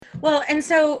Well, and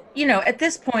so, at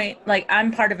this point, like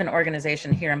I'm part of an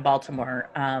organization here in Baltimore,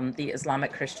 the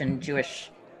Islamic Christian Jewish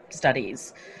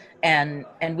Studies. And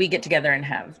we get together and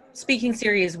have speaking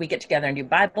series, we get together and do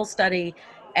Bible study,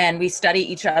 and we study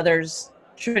each other's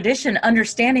tradition,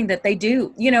 understanding that they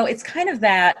do, it's kind of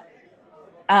that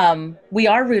we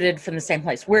are rooted from the same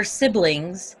place. We're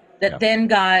siblings that then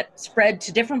got spread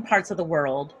to different parts of the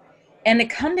world and to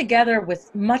come together with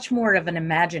much more of an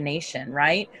imagination,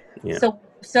 right? Yeah.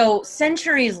 So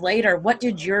centuries later, what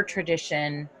did your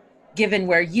tradition, given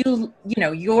where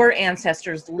your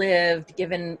ancestors lived,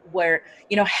 given where,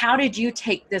 how did you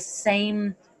take this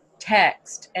same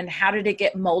text and how did it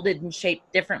get molded and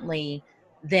shaped differently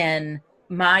than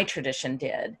my tradition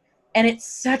did? And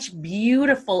it's such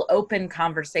beautiful, open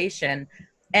conversation.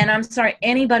 And I'm sorry,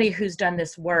 anybody who's done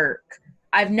this work,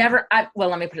 well,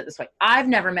 let me put it this way. I've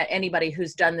never met anybody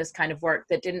who's done this kind of work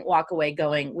that didn't walk away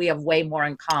going, we have way more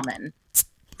in common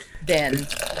than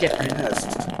different.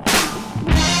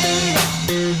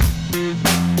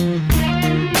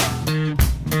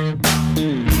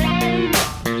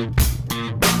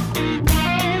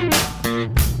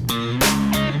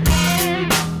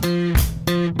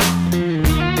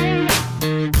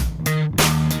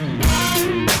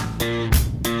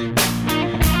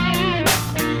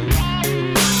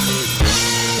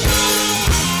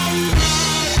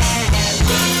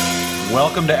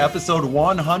 Welcome to episode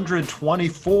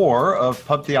 124 of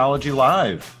Pub Theology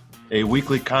Live, a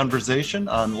weekly conversation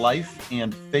on life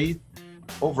and faith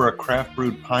over a craft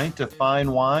brewed pint of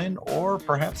fine wine or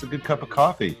perhaps a good cup of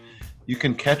coffee. You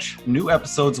can catch new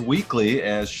episodes weekly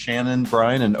as Shannon,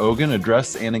 Brian, and Ogun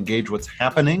address and engage what's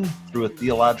happening through a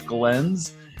theological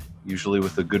lens, usually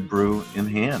with a good brew in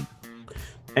hand.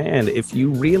 And if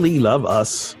you really love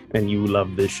us and you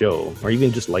love this show, or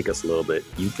even just like us a little bit,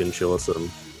 you can show us some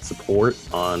support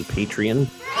on Patreon.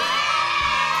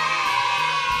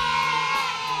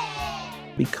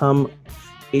 Become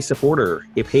a supporter,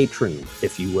 a patron,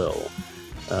 if you will.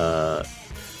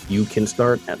 You can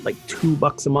start at like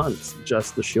 $2 a month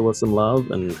just to show us some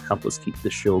love and help us keep the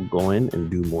show going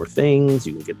and do more things.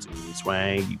 You can get some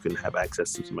swag. You can have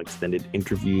access to some extended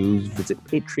interviews. Visit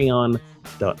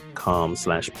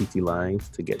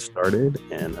patreon.com/PTLive to get started.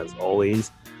 And as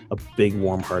always, a big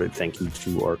warm-hearted thank you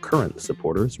to our current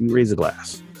supporters. We raise a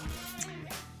glass.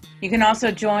 You can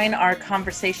also join our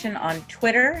conversation on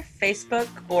Twitter, Facebook,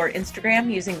 or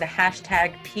Instagram using the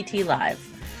hashtag PTLive.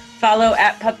 Follow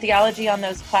at Pub Theology on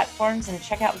those platforms and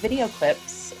check out video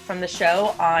clips from the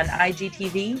show on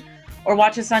IGTV or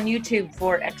watch us on YouTube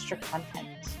for extra content.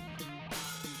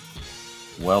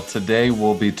 Well, today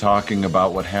we'll be talking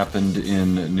about what happened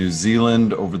in New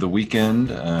Zealand over the weekend.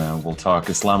 We'll talk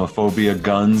Islamophobia,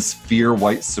 guns, fear,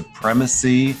 white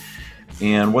supremacy,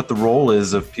 and what the role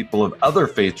is of people of other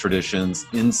faith traditions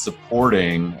in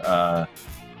supporting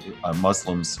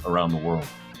Muslims around the world.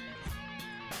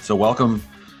 So welcome,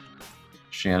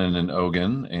 Shannon and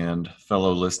Ogun, and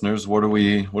fellow listeners. What are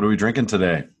we drinking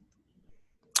today?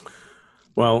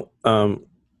 Well,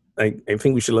 I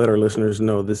think we should let our listeners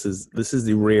know this is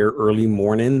the rare early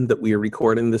morning that we are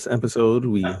recording this episode.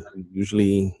 We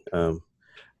usually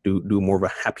do more of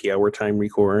a happy hour time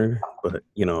record, but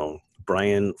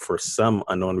Brian, for some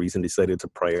unknown reason, decided to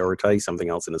prioritize something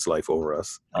else in his life over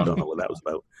us. I don't know what that was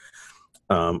about.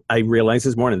 I realized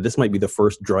this morning this might be the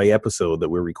first dry episode that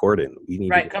we're recording. We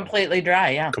need completely dry,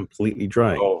 yeah. Completely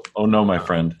dry. Oh no, my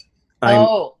friend.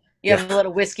 You have a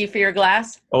little whiskey for your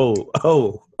glass? Oh,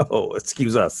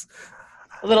 excuse us.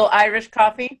 A little Irish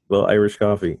coffee? A little Irish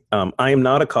coffee. I am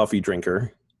not a coffee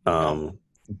drinker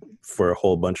for a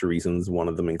whole bunch of reasons. One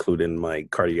of them including my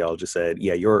cardiologist said,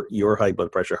 yeah, your high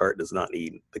blood pressure heart does not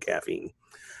need the caffeine.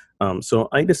 So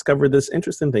I discovered this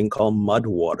interesting thing called mud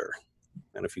water. I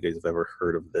don't know if you guys have ever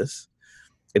heard of this.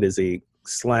 It is a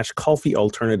 /coffee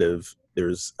alternative.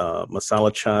 There's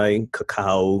masala chai,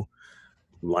 cacao,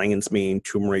 lion's mane,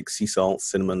 turmeric, sea salt,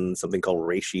 cinnamon, something called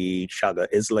reishi, chaga.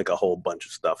 It's like a whole bunch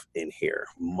of stuff in here.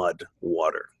 Mud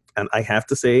water. And I have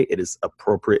to say, it is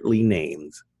appropriately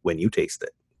named when you taste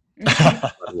it.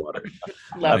 Mud water.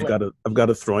 I've got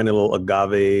to throw in a little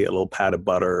agave, a little pat of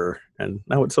butter, and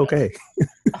now it's okay.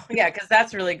 Oh, yeah, because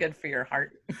that's really good for your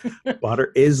heart.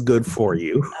 Butter is good for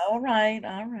you. All right.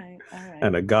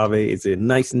 And agave is a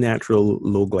nice, natural,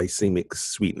 low glycemic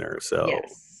sweetener. So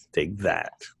Take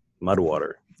that. Mud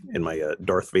water in my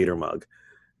Darth Vader mug.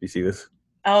 You see this?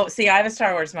 Oh, see, I have a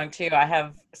Star Wars mug too. I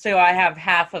have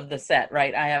half of the set,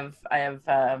 right? I have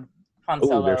Han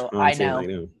Solo. I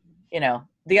know.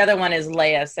 The other one is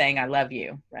Leia saying "I love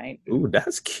you," right? Ooh,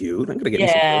 that's cute. I'm gonna get me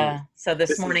some. So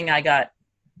this morning I got.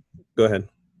 Go ahead.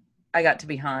 I got to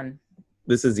be Han.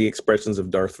 This is the expressions of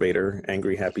Darth Vader: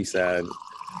 angry, happy, sad,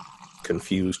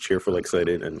 confused, cheerful,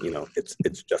 excited, and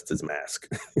it's just his mask.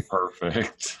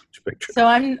 Perfect. Picture. So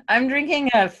I'm drinking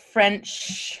a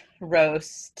French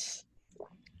roast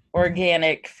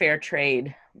organic fair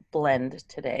trade blend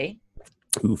today.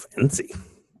 Ooh, fancy.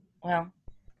 Well,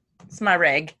 it's my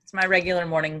regular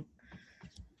morning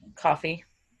coffee.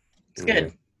 It's good.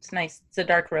 Right. It's nice. It's a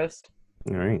dark roast.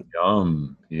 All right.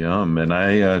 Yum. And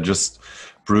I just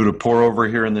brewed a pour over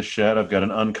here in the shed. I've got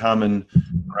an Uncommon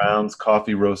Grounds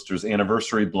Coffee Roasters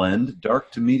Anniversary Blend,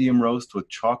 dark to medium roast with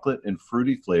chocolate and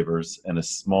fruity flavors, and a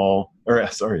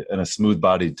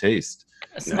smooth-bodied taste.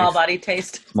 A small body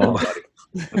taste. Small body.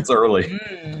 It's early.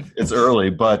 It's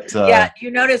early, but yeah, you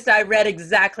noticed I read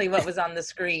exactly what was on the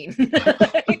screen.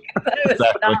 I was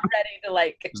not ready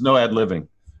to There's no ad-libbing.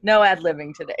 No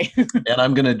ad-libbing today. And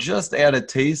I'm going to just add a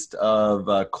taste of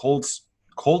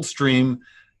Coldstream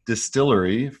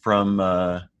Distillery from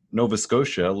Nova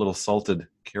Scotia, a little salted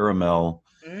caramel.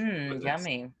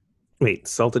 Yummy. Wait,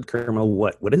 salted caramel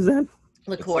what? What is that?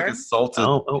 Liqueur. It's like a salted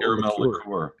caramel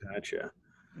liqueur. Gotcha.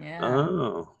 Yeah.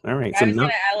 Oh, all right. I was going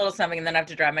to add a little something and then I have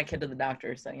to drive my kid to the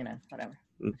doctor, so, whatever.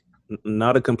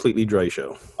 Not a completely dry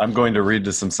show. I'm going to read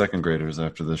to some second graders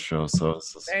after this show. So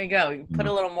there you go. You put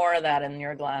a little more of that in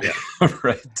your glass. Yeah.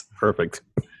 Right. Perfect.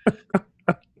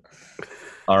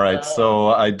 All right. So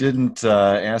I didn't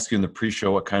ask you in the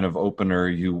pre-show what kind of opener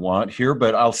you want here,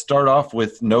 but I'll start off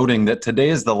with noting that today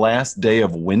is the last day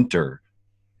of winter.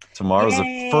 Tomorrow's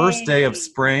the first day of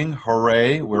spring.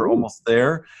 Hooray. We're almost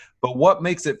there. But what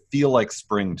makes it feel like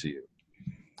spring to you?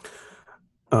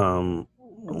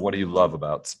 What do you love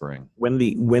about spring? When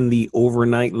the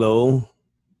overnight low,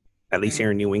 at least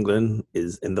here in New England,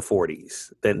 is in the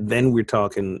 40s, then we're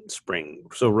talking spring.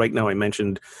 So right now, I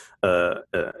mentioned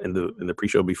in the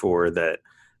pre-show before that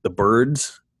the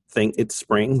birds think it's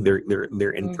spring. Their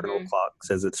internal clock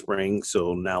says it's spring.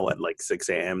 So now at like 6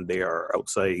 a.m., they are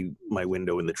outside my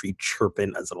window in the tree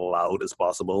chirping as loud as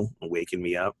possible and waking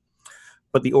me up.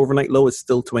 But the overnight low is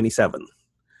still 27.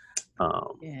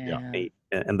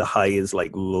 And the high is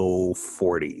like low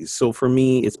 40s. So for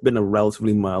me, it's been a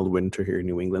relatively mild winter here in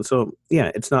New England. So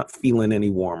yeah, it's not feeling any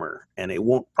warmer, and it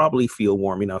won't probably feel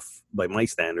warm enough by my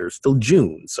standards till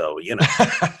June. So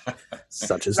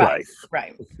such is life.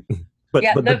 Right. But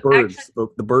the birds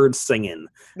singing.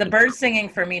 The birds singing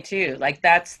for me too. Like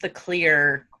that's the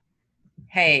clear,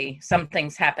 hey,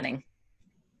 something's happening.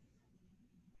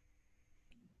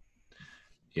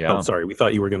 Yeah. Oh, sorry. We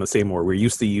thought you were going to say more. We're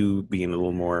used to you being a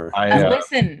little more.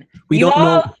 Listen, we don't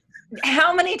know.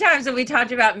 How many times have we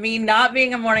talked about me not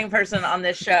being a morning person on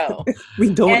this show? We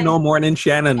don't know more than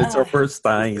Shannon. It's our first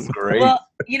time. It's great. Well,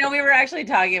 we were actually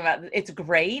talking about it's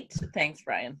great. Thanks,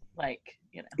 Brian.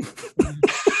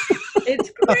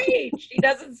 It's great. She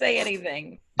doesn't say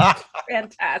anything.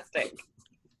 Fantastic.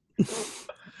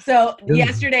 So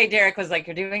yesterday, Derek was like,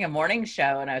 "You're doing a morning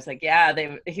show," and I was like,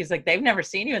 "Yeah." He's like, "They've never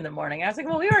seen you in the morning." I was like,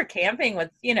 "Well, we were camping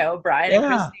with Brian and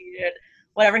Christy and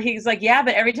whatever." He's like, "Yeah,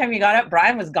 but every time you got up,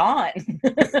 Brian was gone." I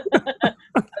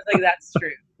was like, "That's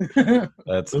true."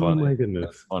 That's funny. Oh my goodness,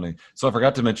 that's funny. So I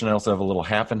forgot to mention, I also have a little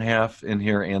half and half in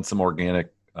here and some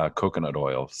organic coconut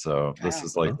oil. So this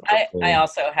is like I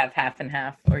also have half and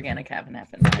half organic, half and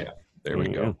half. Yeah, there we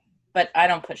go. But I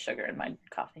don't put sugar in my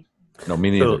coffee. No,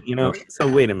 me neither. So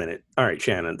wait a minute. All right,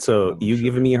 Shannon. So you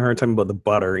giving me a hard time about the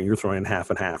butter, and you're throwing half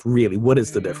and half. Really, what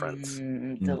is the difference?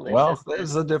 Delicious. Well,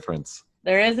 there's a difference.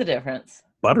 There is a difference.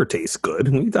 Butter tastes good.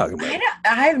 What are you talking about?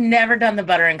 I've never done the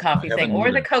butter and coffee thing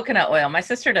or the coconut oil. My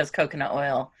sister does coconut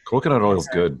oil. Coconut oil is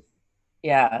good.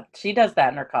 Yeah, she does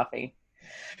that in her coffee.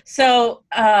 So,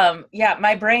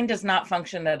 my brain does not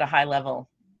function at a high level.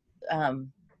 I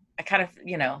kind of,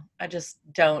 I just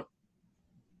don't.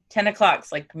 10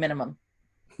 o'clock's like minimum.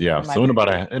 Yeah. So in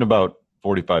about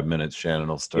 45 minutes, Shannon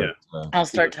will start. Yeah. I'll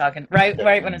start talking right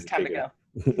when it's time to go.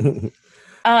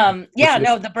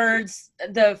 The birds,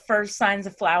 the first signs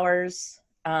of flowers,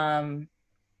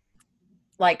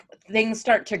 like things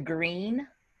start to green.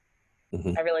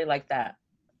 I really like that.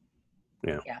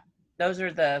 Yeah. Those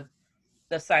are the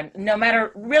signs. No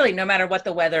matter what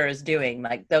the weather is doing,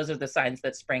 like those are the signs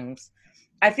that spring's.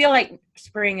 I feel like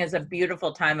spring is a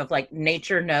beautiful time of like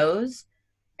nature knows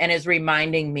and is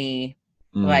reminding me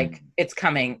like it's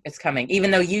coming.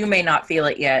 Even though you may not feel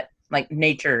it yet, like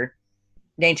nature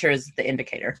is the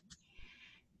indicator.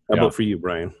 How about for you,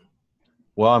 Brian?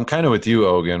 Well, I'm kind of with you,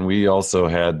 Ogun. We also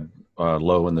had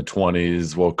low in the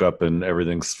 20s, woke up and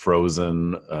everything's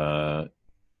frozen and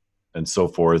so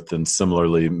forth. And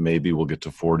similarly, maybe we'll get to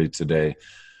 40 today.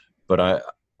 But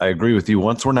I agree with you.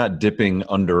 Once we're not dipping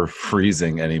under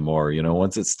freezing anymore,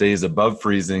 once it stays above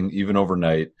freezing, even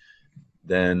overnight,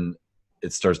 then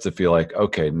it starts to feel like,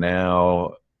 okay,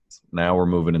 now we're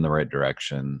moving in the right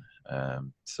direction.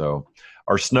 So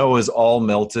our snow is all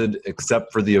melted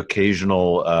except for the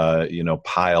occasional,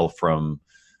 pile from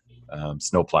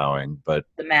snow plowing. But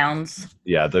The mounds.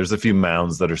 yeah, there's a few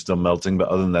mounds that are still melting, but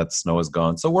other than that, snow is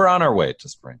gone. So we're on our way to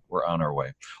spring. We're on our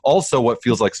way. Also, what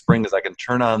feels like spring is I can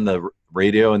turn on the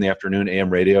radio in the afternoon, AM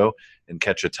radio, and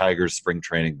catch a Tigers spring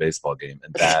training baseball game.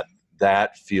 And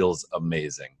that feels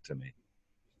amazing to me.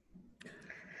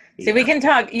 See, we can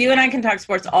talk, you and I can talk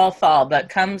sports all fall, but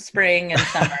come spring and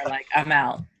summer, like, I'm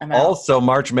out. Also,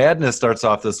 March Madness starts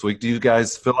off this week. Do you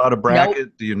guys fill out a bracket?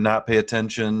 Nope. Do you not pay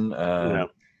attention? No.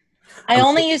 I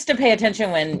only used to pay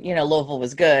attention when, Louisville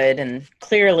was good, and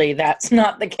clearly that's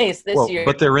not the case this year.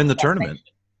 But they're in the tournament.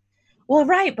 Well,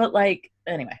 right, but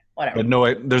anyway, whatever.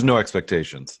 But there's no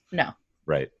expectations. No.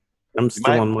 Right. I'm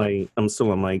still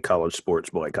on my college sports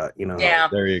boycott. Yeah.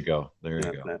 There you go.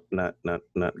 Not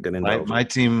gonna indulge. My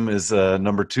team is a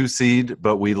number 2 seed,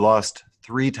 but we lost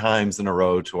 3 times in a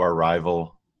row to our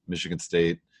rival, Michigan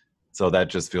State. So that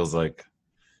just feels like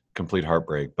complete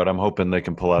heartbreak. But I'm hoping they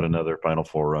can pull out another Final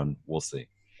Four run. We'll see.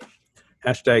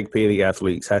 Hashtag pay the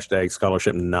athletes. Hashtag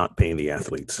scholarship not paying the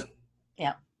athletes.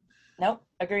 Yeah. Nope.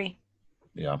 Agree.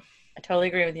 Yeah. I totally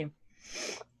agree with you.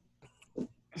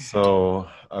 So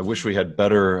I wish we had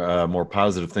better, more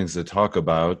positive things to talk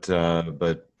about.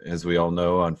 But as we all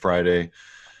know, on Friday,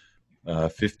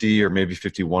 50 or maybe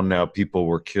 51 now people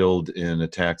were killed in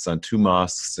attacks on 2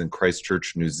 mosques in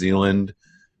Christchurch, New Zealand.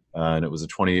 And it was a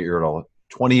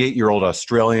 28-year-old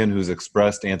Australian who's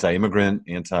expressed anti-immigrant,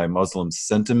 anti-Muslim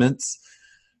sentiments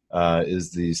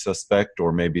is the suspect,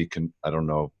 or maybe, I don't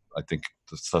know, I think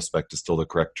the suspect is still the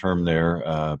correct term there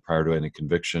prior to any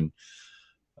conviction.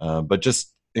 But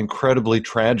just incredibly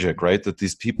tragic, right? That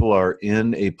these people are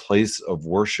in a place of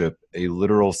worship, a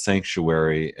literal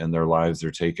sanctuary, and their lives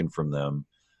are taken from them.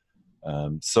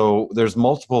 So there's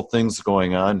multiple things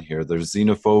going on here. There's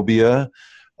xenophobia,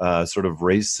 sort of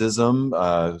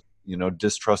racism,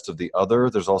 distrust of the other.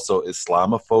 There's also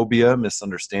Islamophobia,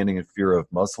 misunderstanding and fear of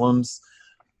Muslims,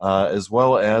 as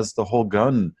well as the whole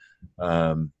gun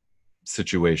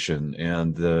situation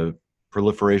and the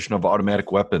proliferation of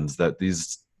automatic weapons, that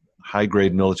these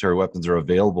high-grade military weapons are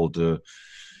available to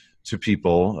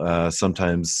people,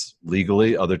 sometimes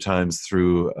legally, other times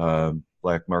through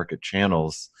black market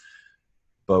channels.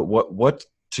 But what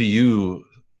to you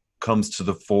comes to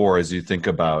the fore as you think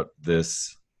about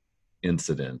this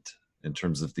incident in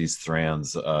terms of these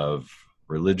strands of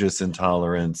religious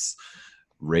intolerance,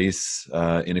 race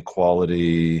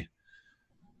inequality,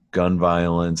 gun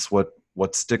violence?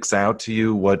 What sticks out to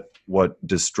you? What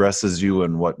distresses you,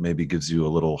 and what maybe gives you a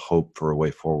little hope for a way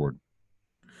forward?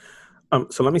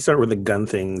 So let me start with the gun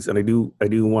things, and I do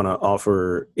want to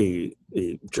offer a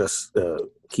just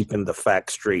keeping the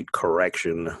facts straight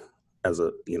correction as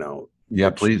a Yeah,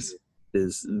 please.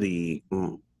 Is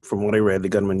from what I read, the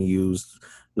gunman used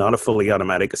not a fully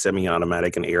automatic, a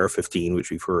semi-automatic, an AR-15,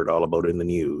 which we've heard all about in the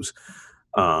news.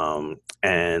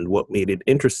 And what made it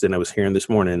interesting, I was hearing this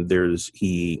morning,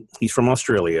 he's from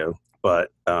Australia,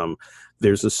 but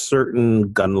there's a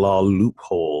certain gun law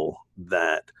loophole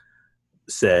that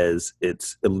says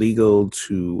it's illegal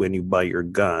to, when you buy your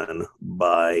gun,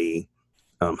 buy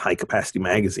high capacity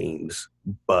magazines,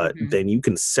 but then you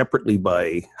can separately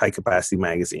buy high capacity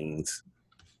magazines.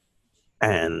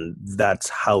 And that's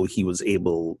how he was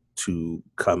able to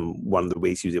one of the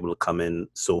ways he was able to come in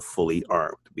so fully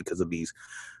armed, because of these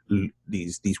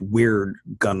weird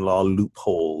gun law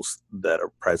loopholes that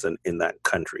are present in that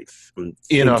country.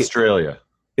 In Australia.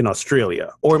 In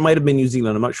Australia. Or it might have been New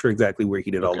Zealand. I'm not sure exactly where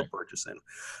he did all the purchasing.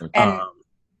 And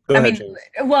go ahead, James.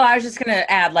 Well, I was just going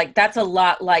to add, that's a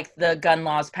lot like the gun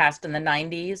laws passed in the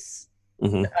 90s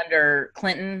under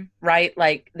Clinton, right?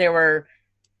 There were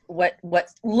what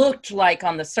looked like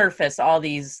on the surface all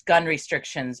these gun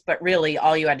restrictions, but really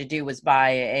all you had to do was buy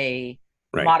a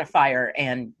modifier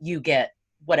and you get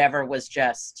whatever was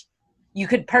just, you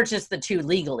could purchase the two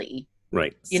legally,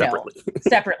 right?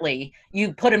 Separately.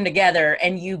 You put them together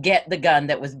and you get the gun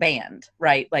that was banned,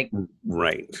 right?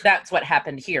 Right. That's what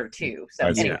happened here too. So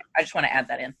anyway, I just want to add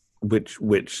that in. Which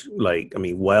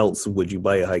why else would you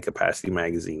buy a high capacity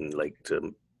magazine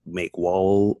to make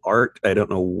wall art? I don't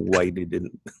know why they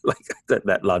didn't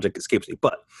that logic escapes me.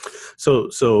 But so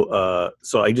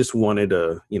I just wanted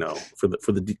to, for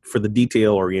the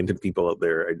detail oriented people out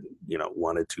there, I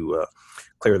wanted to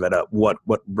clear that up. What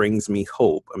brings me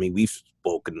hope? I mean, we've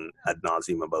spoken ad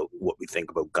nauseum about what we think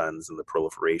about guns and the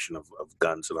proliferation of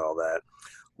guns and all that.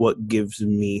 what gives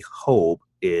me hope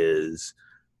is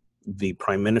the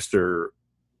prime minister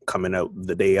coming out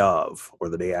the day of or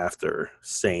the day after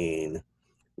saying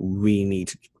we need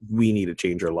to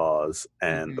change our laws,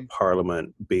 and the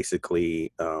parliament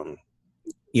basically,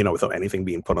 without anything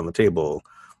being put on the table,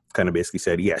 kind of basically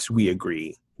said, yes, we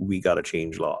agree, we got to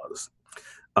change laws.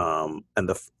 And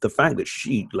the fact that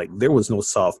she, like, there was no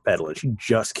soft pedaling, she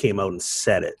just came out and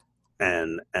said it,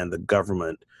 and the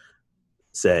government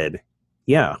said,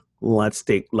 yeah, let's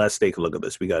take a look at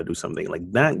this, we got to do something.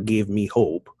 Like, that gave me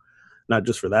hope, not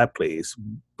just for that place,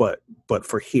 but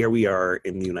for here we are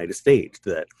in the United States,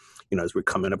 that, as we're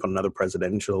coming up on another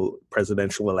presidential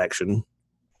election,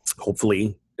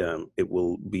 hopefully it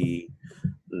will be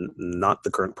not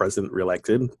the current president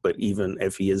reelected, but even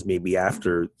if he is maybe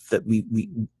after that,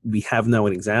 we have now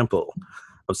an example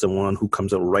of someone who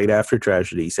comes out right after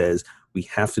tragedy, says we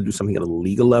have to do something at a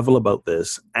legal level about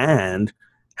this, and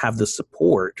have the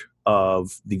support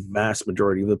of the vast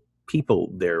majority of the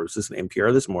people. There was just an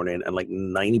NPR this morning, and like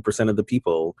 90% of the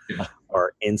people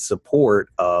are in support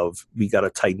of, we got to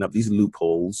tighten up these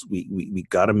loopholes. We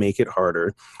got to make it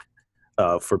harder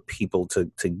for people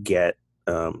to get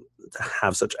to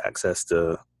have such access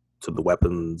to the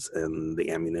weapons and the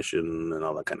ammunition and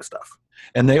all that kind of stuff.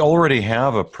 And they already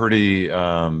have a pretty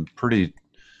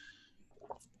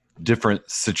different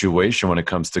situation when it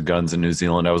comes to guns in New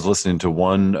Zealand. I was listening to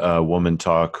one woman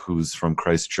talk who's from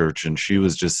Christchurch, and she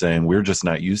was just saying, we're just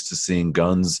not used to seeing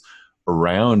guns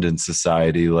around in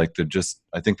society. Like,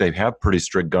 I think they have pretty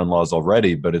strict gun laws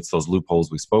already, but it's those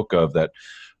loopholes we spoke of that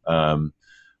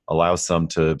allow some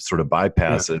to sort of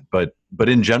bypass it. But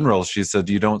in general, she said,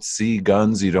 you don't see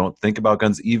guns, you don't think about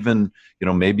guns. Even,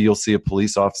 maybe you'll see a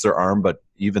police officer armed, but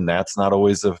even that's not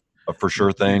always a for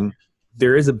sure thing.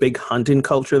 There is a big hunting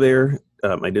culture there.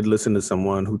 I did listen to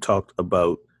someone who talked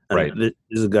about, right. This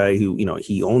is a guy who,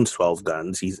 he owns 12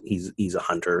 guns. He's a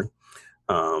hunter.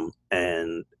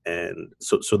 And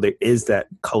so there is that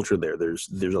culture there. There's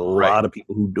a lot of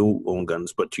people who do own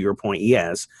guns, but to your point,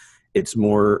 yes, it's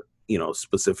more,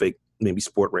 specific, maybe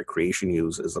sport recreation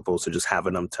use, as opposed to just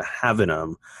having them.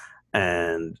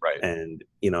 And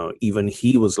even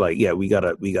he was like, yeah, we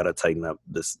gotta tighten up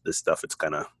this stuff. It's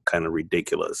kind of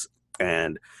ridiculous.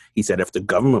 And he said, if the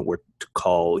government were to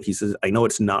call, he says, I know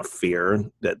it's not fair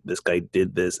that this guy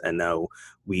did this, and now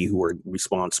we who are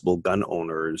responsible gun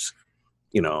owners,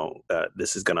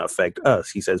 this is gonna affect us.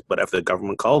 He says, but if the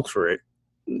government calls for it,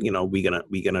 we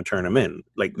gonna turn him in.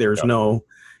 Like, there's no,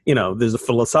 there's a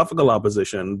philosophical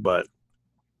opposition, but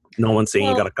no one's saying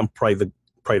you gotta come pry the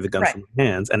guns from your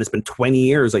hands. And it's been 20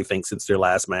 years, I think, since their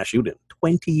last mass shooting.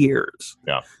 20 years.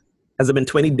 Yeah. Has it been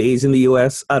 20 days in the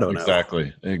U.S.? I don't know.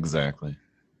 Exactly.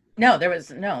 No, there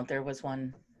was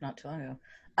one not too long ago.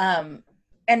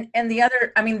 And the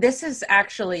other, this is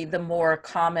actually the more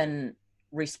common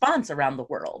response around the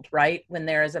world, right? When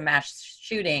there is a mass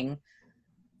shooting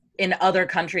in other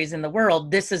countries in the world,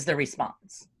 this is the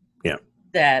response. Yeah.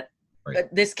 That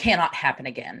this cannot happen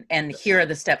again. And here are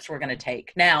the steps we're going to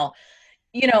take. Now,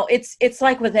 it's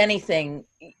like with anything,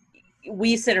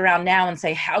 we sit around now and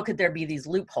say, how could there be these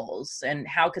loopholes, and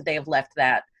how could they have left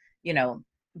that,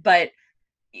 but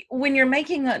when you're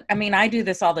making I do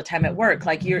this all the time at work,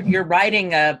 like you're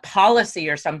writing a policy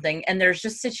or something, and there's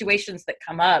just situations that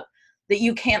come up that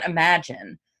you can't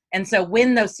imagine. And so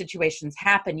when those situations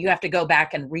happen, you have to go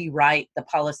back and rewrite the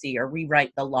policy or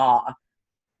rewrite the law,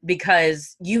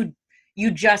 because you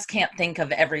just can't think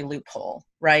of every loophole,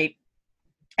 right?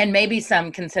 And maybe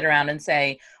some can sit around and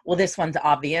say, well, this one's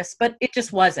obvious, but it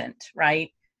just wasn't,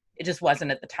 right? It just wasn't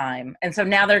at the time. And so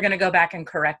now they're going to go back and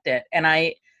correct it. And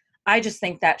I just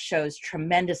think that shows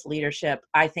tremendous leadership.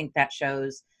 I think that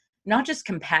shows not just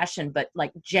compassion, but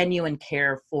like genuine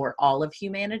care for all of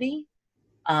humanity,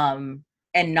 and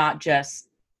not just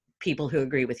people who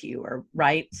agree with you, or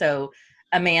right. So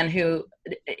a man who,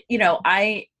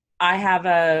 I have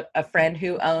a friend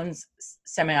who owns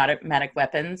semi-automatic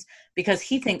weapons because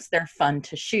he thinks they're fun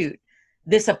to shoot.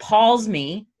 This appalls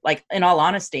me, like, in all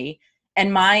honesty.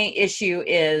 And my issue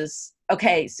is,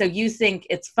 okay, so you think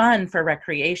it's fun for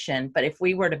recreation, but if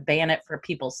we were to ban it for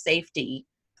people's safety,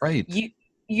 right?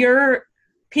 Your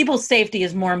people's safety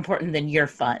is more important than your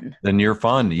fun.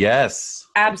 Yes.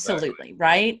 Absolutely, exactly.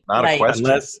 Right? Not a question.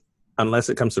 Unless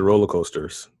it comes to roller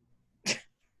coasters.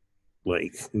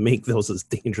 Like, make those as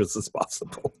dangerous as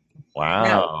possible.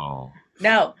 Wow.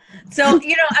 No. So,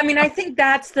 I think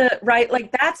that's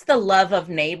that's the love of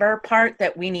neighbor part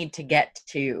that we need to get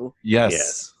to.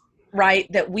 Yes. Right.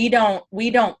 That we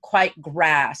don't quite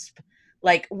grasp.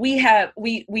 Like,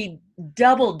 we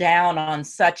double down on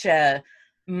such a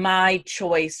my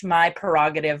choice, my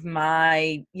prerogative,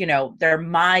 my, they're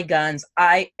my guns.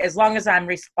 As long as I'm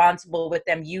responsible with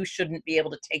them, you shouldn't be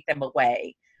able to take them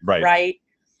away. Right. Right.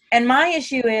 And my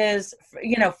issue is,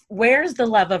 where's the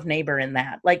love of neighbor in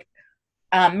that? Like,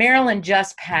 Maryland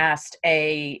just passed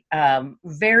a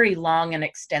very long and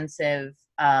extensive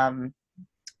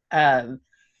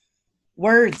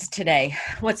words today.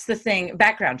 What's the thing?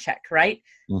 Background check, right?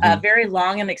 A very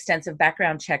long and extensive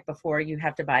background check before you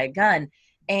have to buy a gun.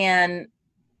 And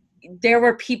there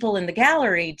were people in the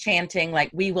gallery chanting, like,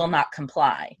 "We will not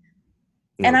comply."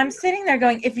 And I'm sitting there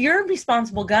going, if you're a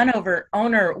responsible gun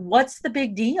owner, what's the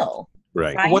big deal?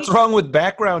 Right. What's wrong with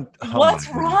background? What's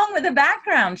wrong with a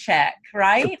background check,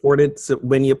 right?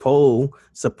 When you poll,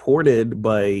 supported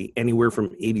by anywhere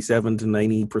from 87 to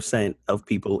 90% of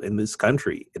people in this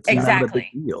country. It's not a big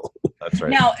deal. That's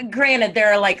right. Now, granted,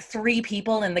 there are like 3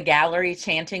 people in the gallery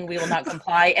chanting "We will not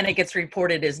comply," and it gets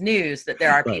reported as news that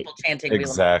there are people chanting "We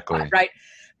will not comply," right?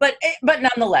 But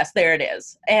nonetheless, there it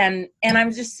is. And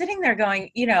I'm just sitting there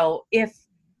going, if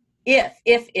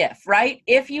right,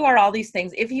 if you are all these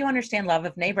things, if you understand love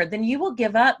of neighbor, then you will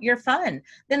give up your fun.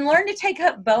 Then learn to take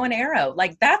up bow and arrow.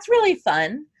 Like, that's really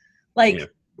fun. Like,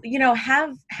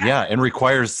 have and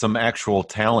requires some actual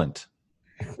talent.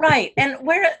 Right. And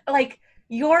where, like,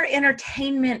 your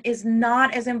entertainment is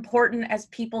not as important as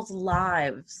people's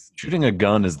lives. Shooting a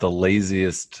gun is the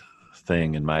laziest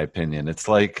thing, in my opinion. It's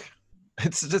like,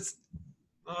 it's just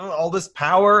all this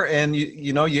power, and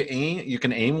you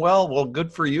can aim well. Well,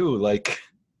 good for you. Like,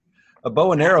 a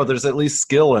bow and arrow, there's at least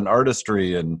skill and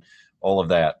artistry and all of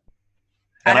that.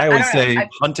 And I always say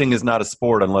hunting is not a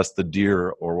sport unless the deer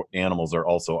or animals are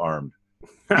also armed.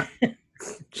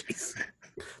 Jeez.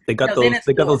 They got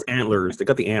those antlers. They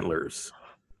got the antlers.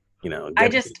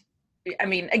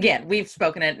 Again, we've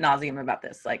spoken ad nauseum about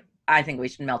this. Like, I think we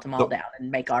should melt them all down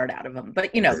and make art out of them. But,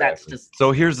 that's just...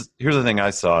 So here's the thing I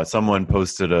saw. Someone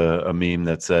posted a meme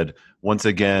that said, once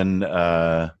again,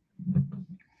 a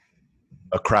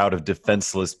crowd of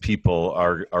defenseless people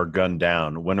are gunned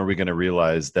down. When are we going to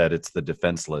realize that it's the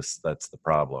defenseless that's the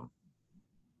problem?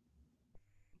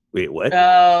 Wait, what?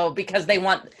 Oh, because they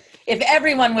want... If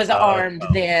everyone was armed,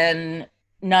 then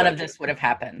none of this would have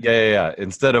happened. Yeah.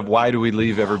 Instead of, why do we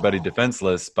leave everybody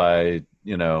defenseless by,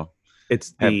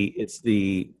 It's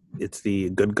the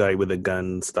good guy with a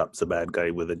gun stops a bad guy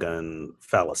with a gun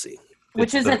fallacy.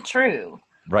 Which isn't true.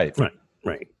 Right.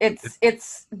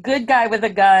 It's good guy with a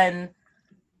gun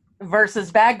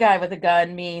versus bad guy with a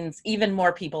gun means even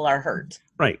more people are hurt.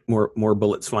 Right. More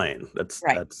bullets flying. That's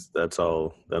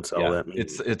all that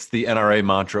means. It's the NRA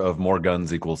mantra of more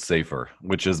guns equals safer,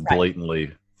 which is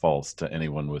blatantly false to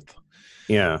anyone with.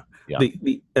 Yeah.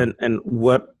 And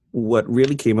what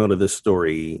really came out of this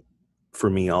story for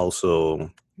me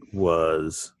also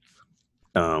was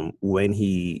when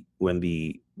the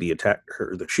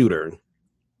attacker, the shooter,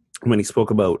 when he spoke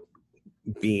about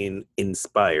being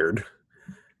inspired,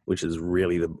 which is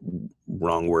really the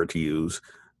wrong word to use,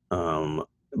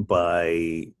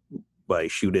 by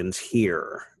shootings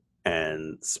here,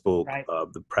 and spoke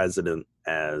of the president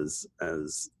as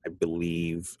I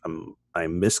believe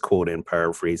I'm misquoting,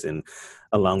 paraphrasing,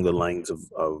 along the lines of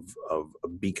a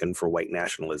beacon for white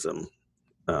nationalism,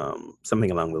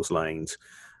 something along those lines.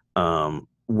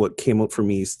 What came up for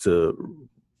me is to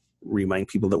remind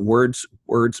people that words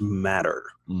matter.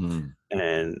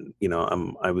 And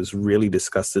I was really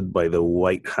disgusted by the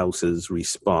White House's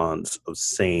response of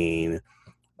saying,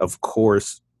 of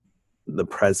course the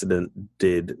president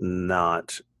did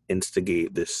not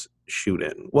instigate this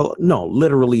shooting. Well, no,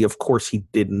 literally, of course he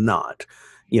did not.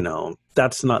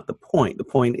 That's not the point. The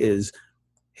point is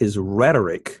his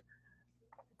rhetoric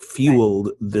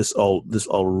fueled this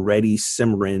already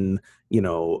simmering,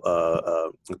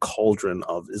 cauldron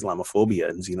of Islamophobia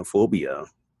and xenophobia.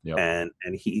 Yep. And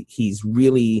he's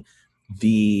really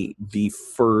the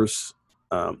first,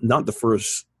 not the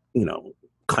first,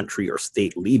 country or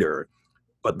state leader,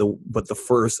 but the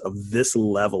first of this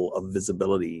level of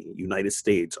visibility. United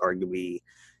States, arguably,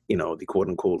 the quote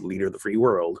unquote leader of the free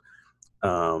world.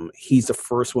 He's the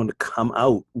first one to come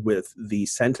out with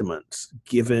these sentiments,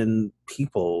 giving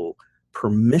people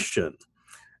permission.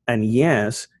 And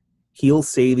yes, he'll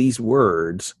say these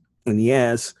words, and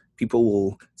yes, people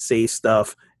will say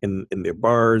stuff in their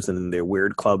bars and in their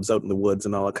weird clubs out in the woods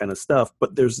and all that kind of stuff.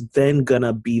 But there's then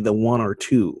gonna be the one or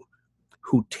two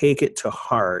who take it to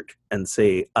heart and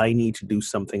say, I need to do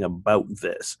something about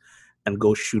this, and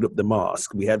go shoot up the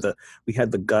mosque. We had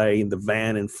the guy in the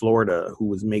van in Florida who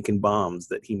was making bombs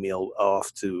that he mailed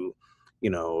off to,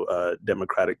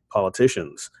 Democratic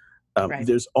politicians.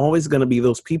 There's always going to be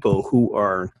those people who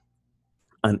are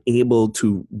unable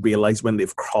to realize when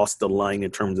they've crossed the line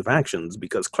in terms of actions,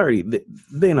 because clearly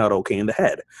they're not okay in the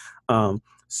head.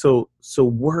 So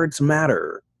words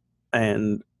matter,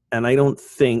 and I don't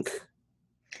think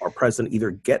our president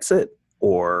either gets it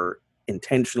or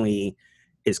intentionally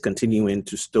is continuing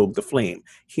to stoke the flame.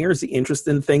 Here's the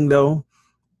interesting thing, though,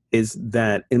 is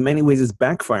that in many ways it's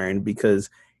backfiring, because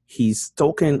he's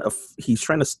trying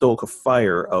to stoke a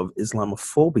fire of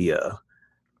Islamophobia,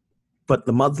 but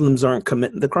the Muslims aren't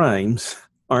committing the crimes.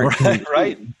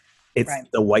 Right. It's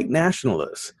the white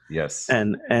nationalists. Yes.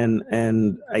 And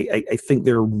I think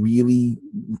they're really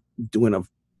doing a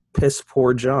piss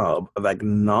poor job of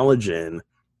acknowledging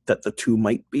that the two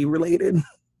might be related.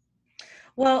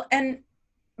 Well, and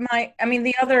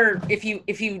the other, if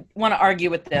you want to argue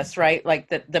with this, right, like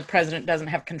the president doesn't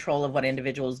have control of what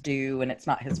individuals do and it's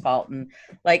not his fault, and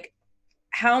like,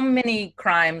 how many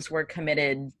crimes were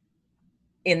committed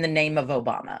in the name of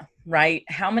Obama, right?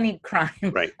 How many crimes,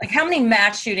 right. Like how many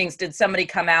mass shootings did somebody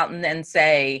come out and then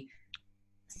say,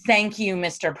 thank you,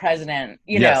 Mr. President,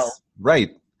 you know,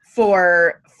 right,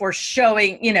 for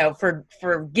showing, you know, for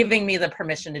giving me the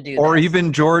permission to do or this.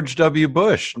 even George W.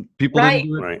 Bush. People didn't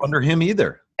do it under him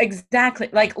either. Exactly.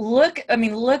 Like, look at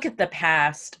the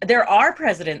past. There are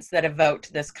presidents that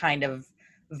evoked this kind of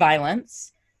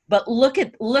violence, but look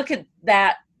at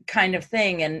that kind of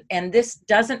thing. And this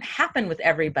doesn't happen with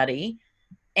everybody.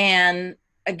 And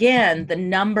again,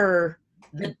 the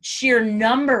sheer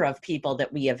number of people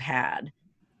that we have had,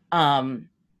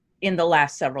 in the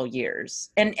last several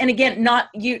years. And again, not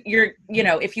you're, you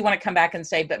know, if you want to come back and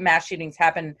say, but mass shootings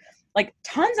happen, like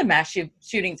tons of mass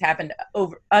shootings happened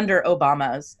under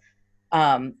Obama's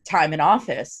time in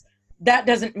office. That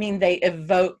doesn't mean they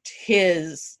evoked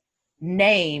his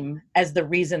name as the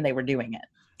reason they were doing it.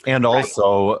 And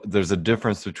also, there's a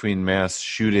difference between mass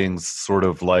shootings, sort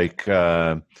of like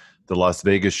the Las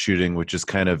Vegas shooting, which is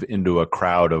kind of into a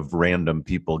crowd of random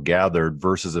people gathered,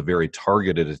 versus a very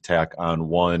targeted attack on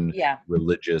one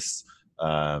religious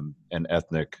and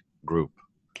ethnic group.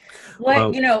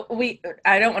 What, you know,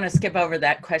 I don't want to skip over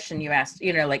that question you asked,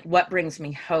 you know, like what brings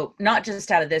me hope, not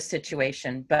just out of this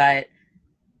situation, but,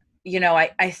 you know,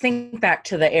 I think back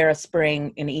to the Arab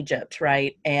Spring in Egypt,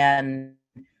 right? And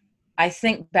I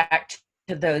think back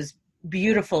to those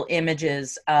beautiful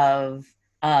images of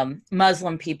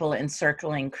Muslim people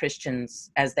encircling Christians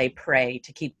as they pray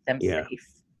to keep them safe,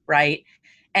 right?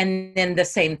 And then the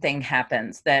same thing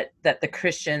happens, that the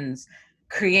Christians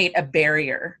create a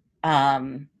barrier.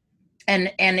 And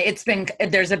there's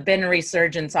been a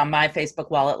resurgence on my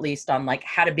Facebook wall, at least, on like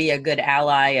how to be a good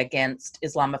ally against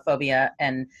Islamophobia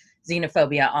and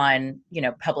xenophobia on, you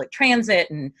know, public transit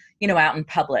and, you know, out in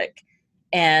public.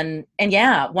 And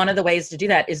yeah, one of the ways to do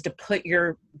that is to put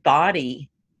your body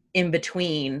in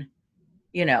between,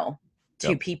 you know,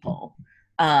 two people.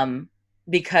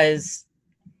 Because,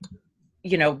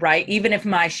 you know, right, even if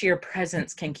my sheer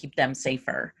presence can keep them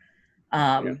safer,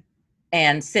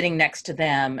 and sitting next to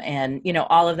them and, you know,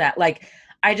 all of that, like,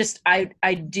 I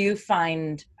do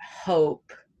find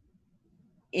hope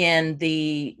in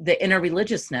the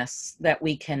interreligiousness that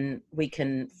we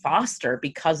can foster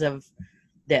because of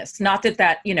this. Not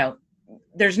that, you know,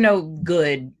 there's no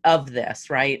good of this,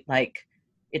 right? Like,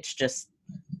 it's just,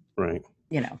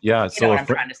 you know. Yeah. So what I'm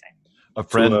trying to say. A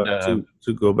friend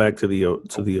to go back to the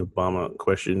Obama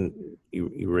question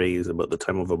you raised about the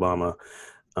time of Obama.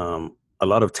 A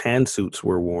lot of tan suits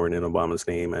were worn in Obama's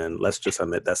name, and let's just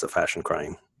admit that's a fashion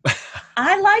crime.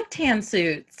 I like tan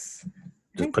suits.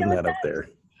 Just putting that up there.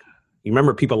 You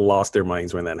remember people lost their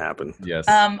minds when that happened. Yes.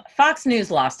 Fox News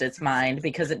lost its mind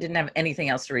because it didn't have anything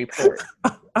else to report.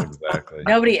 Exactly.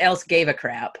 Nobody else gave a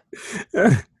crap.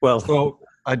 Well, so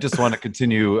I just want to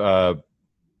continue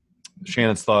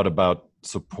Shannon's thought about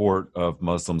support of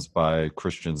Muslims by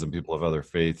Christians and people of other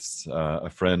faiths. A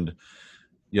friend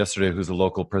yesterday, who's a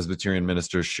local Presbyterian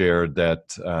minister, shared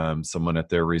that someone at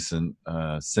their recent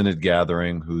synod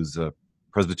gathering, who's a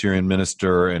Presbyterian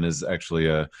minister and is actually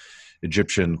a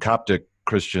Egyptian Coptic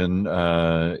Christian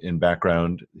in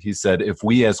background, he said, if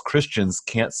we as Christians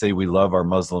can't say we love our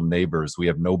Muslim neighbors, we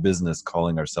have no business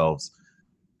calling ourselves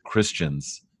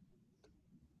Christians.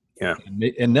 Yeah.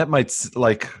 And that might,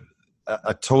 like,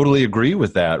 I totally agree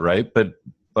with that, right?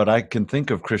 But I can think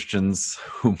of Christians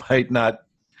who might not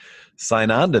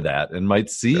sign on to that and might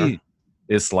see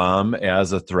Islam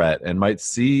as a threat and might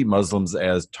see Muslims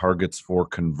as targets for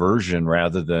conversion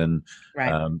rather than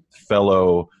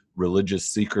fellow religious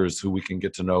seekers who we can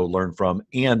get to know, learn from,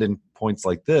 and in points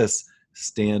like this,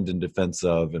 stand in defense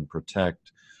of and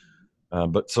protect.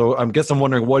 But so I guess I'm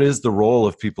wondering, what is the role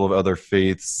of people of other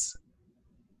faiths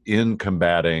in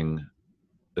combating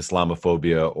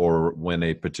Islamophobia or when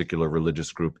a particular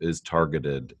religious group is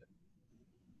targeted?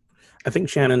 I think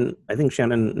Shannon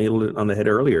nailed it on the head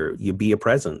earlier. You be a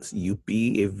presence. You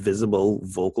be a visible,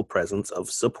 vocal presence of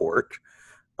support.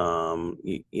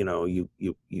 You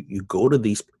go to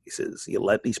these places. You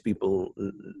let these people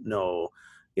know,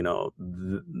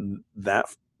 that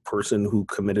person who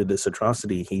committed this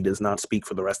atrocity, he does not speak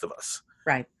for the rest of us.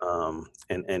 Right.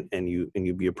 And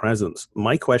you be a presence.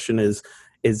 My question is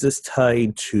this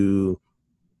tied to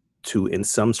in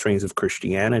some strains of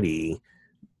Christianity,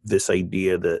 this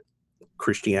idea that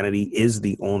Christianity is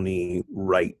the only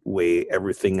right way,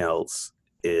 everything else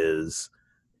is,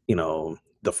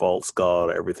 the false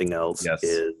god, everything else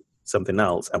is something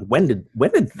else? And when did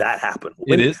that happen?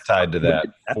 It is tied to that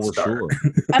for sure.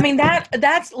 I mean,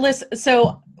 that's listen.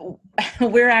 So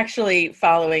we're actually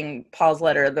following Paul's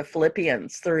letter of the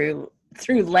Philippians through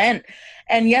Lent,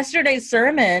 and yesterday's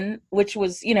sermon, which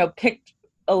was picked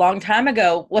a long time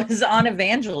ago, was on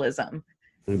evangelism.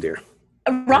 Oh dear.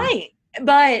 Right,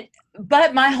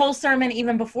 but my whole sermon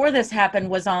even before this happened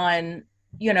was on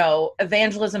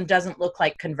evangelism doesn't look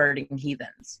like converting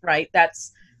heathens, right?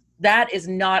 That is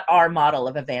not our model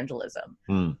of evangelism.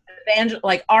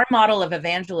 Like our model of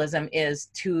evangelism is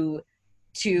to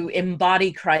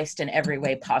embody Christ in every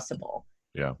way possible.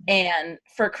 Yeah. And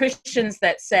for Christians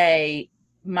that say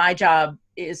my job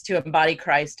is to embody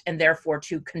Christ and therefore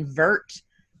to convert,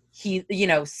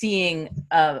 seeing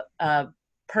a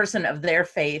person of their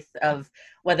faith, of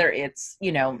whether it's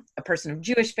a person of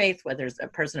Jewish faith, whether it's a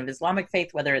person of Islamic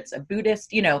faith, whether it's a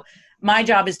Buddhist, my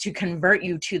job is to convert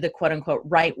you to the quote unquote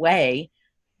right way.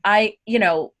 I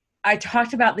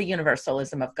talked about the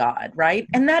universalism of God, right?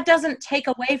 And that doesn't take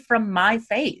away from my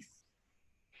faith.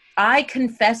 I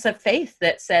confess a faith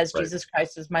that says right. Jesus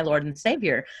Christ is my Lord and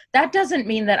Savior. That doesn't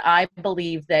mean that I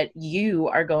believe that you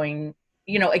are going,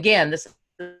 again, this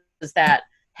is that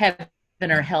heaven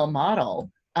or hell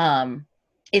model.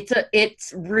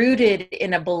 It's rooted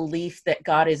in a belief that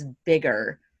God is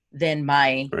bigger than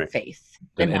my right. faith,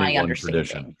 than my understanding,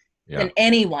 tradition. Than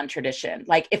any one tradition.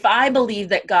 Like if I believe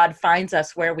that God finds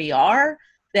us where we are,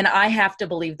 then I have to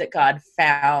believe that God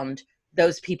found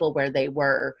those people where they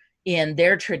were in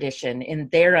their tradition, in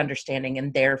their understanding,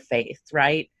 in their faith,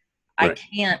 right? Right.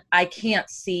 I can't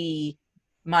see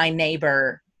my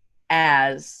neighbor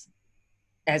as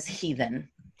heathen.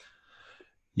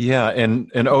 Yeah, and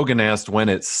Ogun asked when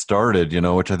it started,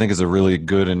 which I think is a really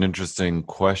good and interesting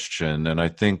question. And I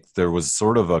think there was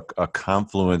sort of a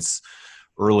confluence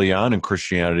early on in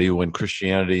Christianity when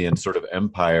Christianity and sort of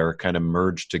empire kind of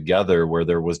merged together, where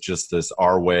there was just this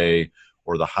our way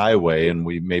or the highway, and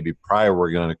we maybe prior we're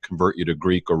going to convert you to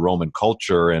Greek or Roman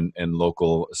culture and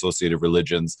local associated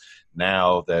religions.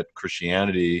 Now that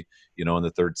Christianity, in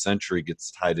the 3rd century gets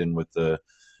tied in with the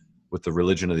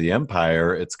religion of the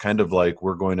empire, it's kind of like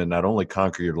we're going to not only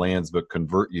conquer your lands but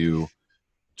convert you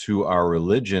to our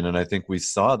religion. And I think we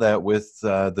saw that with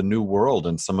the New World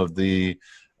and some of the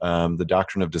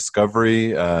doctrine of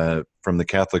discovery from the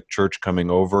Catholic Church coming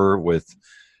over with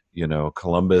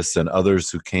Columbus and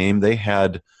others who came. They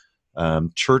had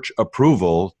church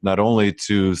approval not only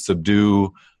to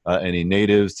subdue any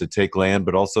natives, to take land,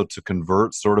 but also to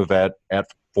convert sort of at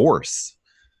force.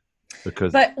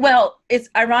 It's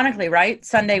ironically, right?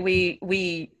 Sunday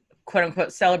we quote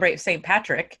unquote celebrate St.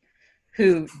 Patrick,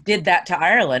 who did that to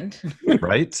Ireland.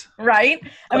 Right. Right.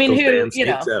 I mean,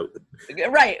 out.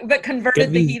 Right, but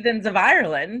converted the heathens of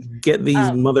Ireland. Get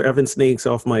these mother effing snakes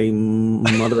off my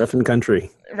mother effing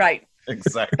country. Right.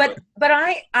 Exactly. But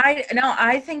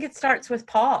I think it starts with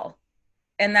Paul.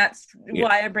 And that's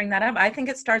why I bring that up. I think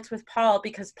it starts with Paul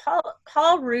because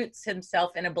Paul roots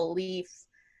himself in a belief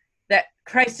that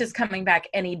Christ is coming back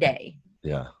any day.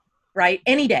 Yeah. Right?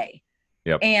 Any day.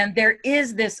 Yep. And there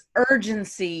is this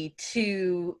urgency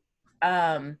to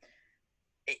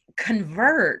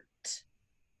convert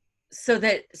so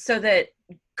that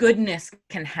goodness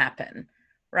can happen.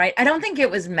 Right? I don't think it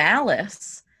was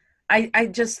malice. I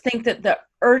just think that the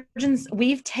urgency,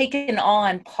 we've taken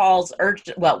on Paul's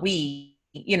urgent,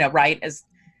 right, as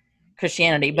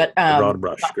Christianity, but broad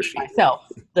brush Christianity. Myself,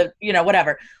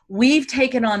 whatever. We've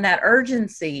taken on that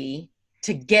urgency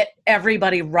to get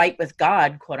everybody right with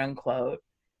God, quote unquote,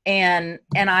 and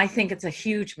I think it's a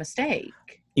huge mistake.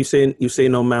 You say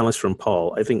no malice from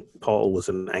Paul. I think Paul was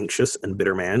an anxious and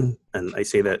bitter man, and I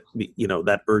say that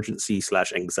that urgency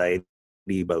 / anxiety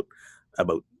about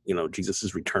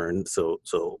Jesus's return. So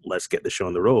let's get the show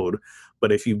on the road.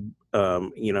 But if you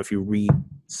read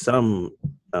some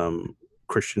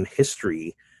Christian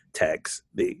history, text,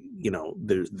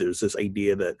 there's this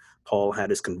idea that Paul had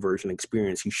his conversion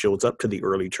experience. He shows up to the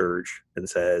early church and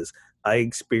says, I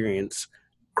experienced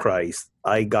Christ.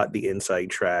 I got the inside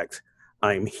tracks.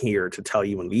 I'm here to tell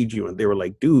you and lead you. And they were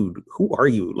like, dude, who are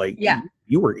you? Like,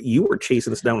 you were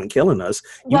chasing us down and killing us.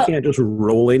 You can't just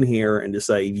roll in here and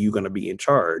decide you're going to be in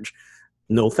charge.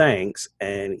 No thanks.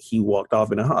 And he walked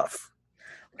off in a huff.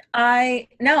 I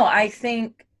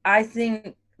think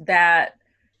that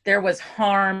there was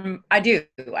harm. I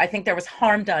think there was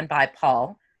harm done by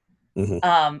Paul.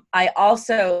 Mm-hmm.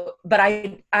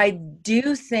 I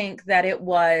do think that it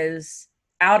was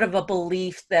out of a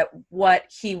belief that what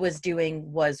he was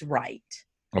doing was right.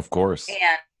 Of course.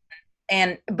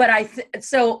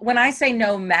 So when I say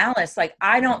no malice, like,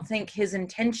 I don't think his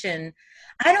intention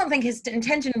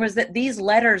was that these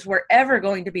letters were ever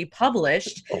going to be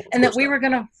published and that we were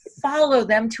going to follow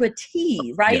them to a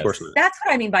T, right? Yes. That's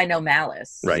what I mean by no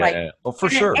malice. Right. Like, yeah. Well, for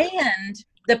sure. And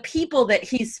the people that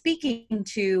he's speaking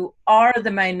to are the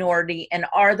minority and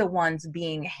are the ones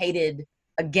being hated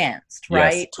against,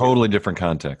 right? Yes, totally different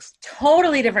context.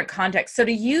 Totally different context. So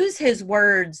to use his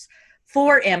words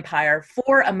for empire,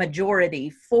 for a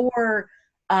majority, for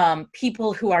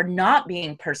people who are not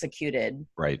being persecuted,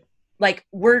 right? Like,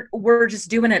 we're just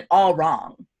doing it all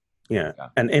wrong. Yeah.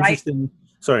 And interesting. Right?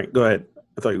 Sorry, go ahead.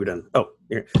 I thought you were done. Oh,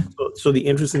 here. So the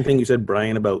interesting thing you said,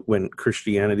 Brian, about when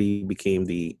Christianity became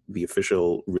the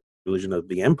official religion of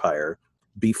the empire,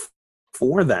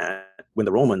 before that, when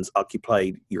the Romans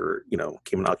occupied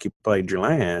came and occupied your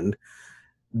land,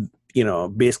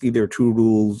 basically their two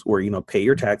rules were, pay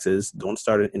your taxes, don't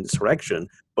start an insurrection,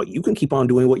 but you can keep on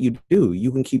doing what you do.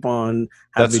 You can keep on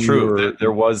having That's true.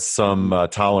 There was some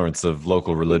tolerance of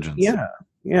local religions.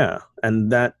 Yeah.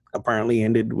 And that apparently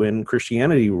ended when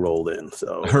Christianity rolled in.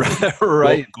 So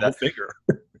right. Go figure.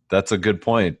 That's a good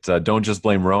point. Don't just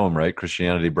blame Rome, right?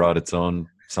 Christianity brought its own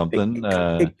something.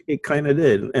 It kind of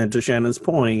did. And to Shannon's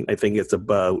point, I think it's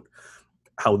about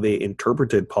how they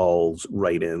interpreted Paul's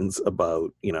write-ins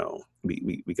about,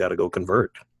 we got to go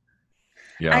convert.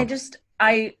 Yeah.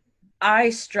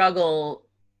 I struggle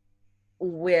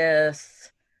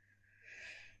with,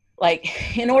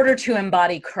 like, in order to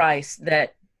embody Christ,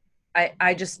 that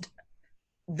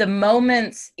the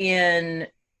moments in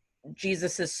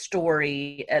Jesus's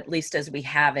story, at least as we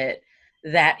have it,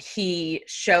 that he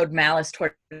showed malice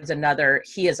towards another,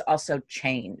 he is also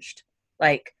changed.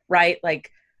 Like, right? Like,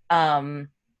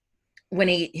 when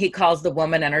he calls the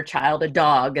woman and her child a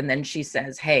dog, and then she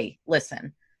says, hey,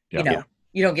 listen, you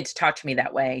don't get to talk to me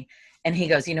that way. And he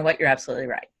goes, you know what? You're absolutely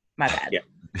right. My bad. Yeah.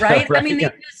 Right? Right. I mean,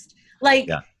 it just, like,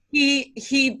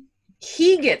 he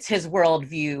gets his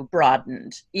worldview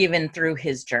broadened even through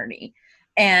his journey.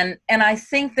 And I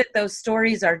think that those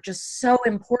stories are just so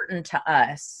important to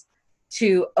us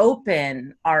to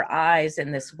open our eyes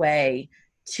in this way,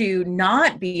 to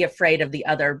not be afraid of the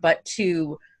other, but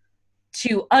to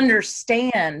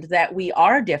understand that we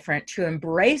are different, to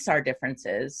embrace our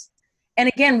differences. And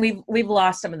again, we've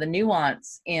lost some of the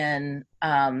nuance in,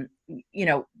 one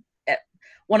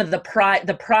of the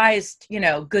prized,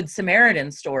 Good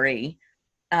Samaritan story.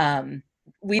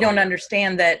 We don't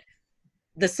understand that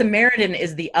the Samaritan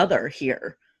is the other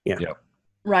here. Yeah.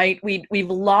 Right. We've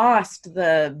lost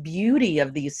the beauty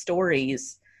of these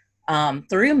stories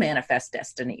through Manifest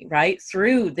Destiny, right?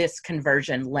 Through this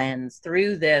conversion lens,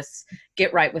 through this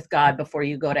get right with God before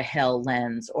you go to hell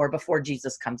lens, or before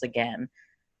Jesus comes again.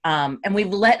 And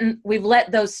we've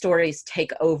let those stories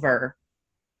take over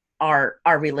our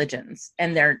religions,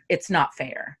 and it's not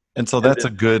fair. And so that's a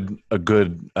good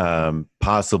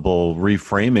possible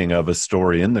reframing of a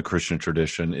story in the Christian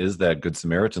tradition, is that Good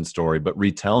Samaritan story, but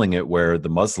retelling it where the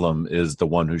Muslim is the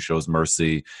one who shows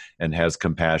mercy and has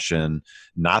compassion,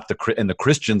 and the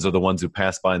Christians are the ones who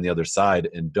pass by on the other side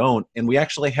and don't. And we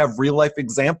actually have real life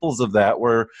examples of that,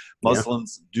 where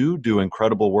Muslims do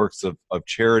incredible works of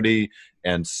charity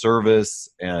and service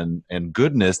and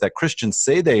goodness that Christians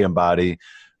say they embody,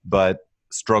 but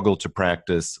struggle to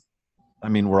practice. I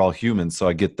mean, we're all humans, so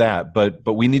I get that. But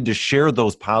we need to share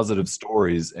those positive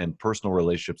stories and personal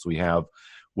relationships we have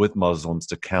with Muslims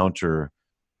to counter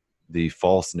the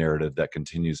false narrative that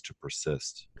continues to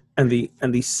persist. And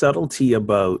the subtlety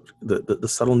about the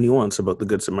subtle nuance about the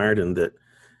Good Samaritan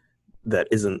that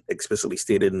isn't explicitly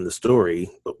stated in the story,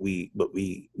 but we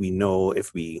know,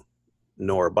 if we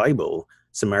know our Bible,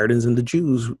 Samaritans and the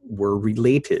Jews were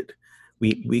related.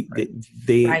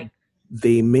 The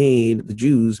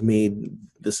Jews made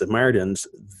the Samaritans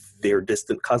their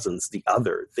distant cousins, the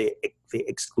other. They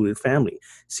excluded family.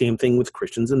 Same thing with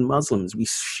Christians and Muslims. We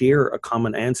share a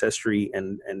common ancestry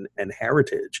and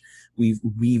heritage.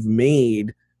 We've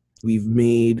made we've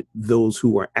made those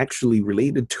who are actually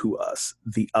related to us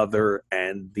the other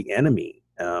and the enemy,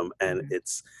 and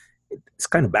it's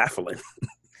kind of baffling.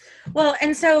 Well,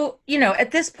 and so,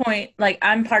 at this point, like,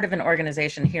 I'm part of an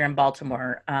organization here in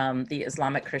Baltimore, the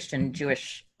Islamic Christian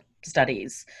Jewish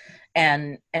Studies,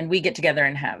 and we get together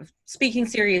and have speaking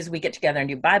series. We get together and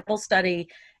do Bible study,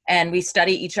 and we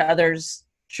study each other's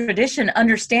tradition,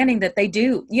 understanding that they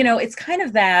do, it's kind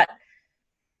of that,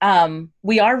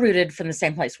 we are rooted from the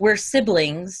same place. We're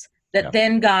siblings that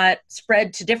then got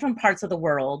spread to different parts of the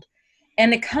world,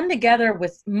 and to come together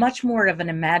with much more of an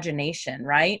imagination,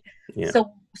 right? Yeah.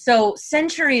 So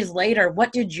centuries later,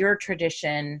 what did your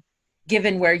tradition,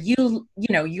 given where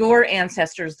your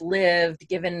ancestors lived,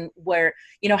 given where,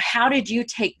 how did you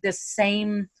take this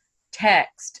same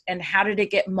text and how did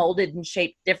it get molded and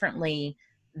shaped differently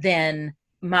than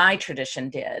my tradition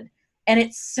did? And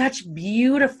it's such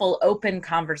beautiful, open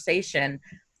conversation.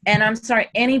 And I'm sorry,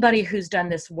 anybody who's done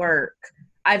this work,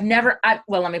 let me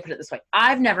put it this way.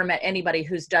 I've never met anybody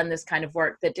who's done this kind of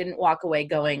work that didn't walk away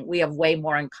going, we have way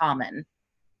more in common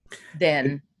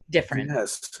than different.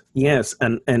 Yes.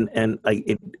 And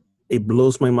it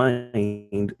blows my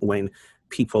mind when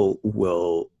people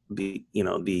will be,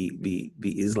 the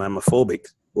Islamophobic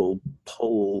will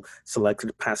pull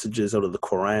selected passages out of the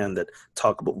Quran that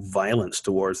talk about violence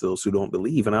towards those who don't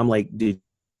believe. And I'm like, did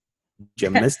you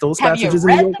miss those passages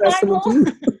in the Old Testament too?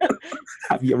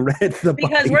 Have you read the Bible?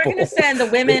 Because we're going to send the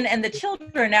women and the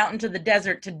children out into the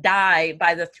desert to die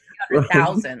by the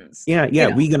 300,000s.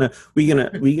 Yeah. We're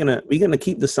gonna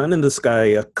keep the sun in the sky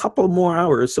a couple more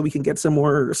hours so we can get some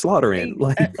more slaughter in.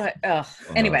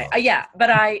 Anyway, but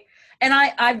I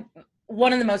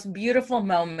one of the most beautiful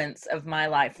moments of my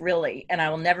life, really, and I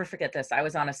will never forget this. I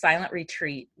was on a silent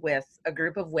retreat with a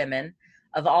group of women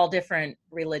of all different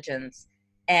religions.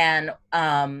 And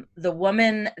the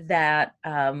woman that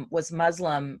was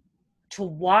Muslim, to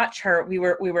watch her, we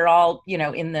were all,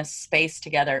 in this space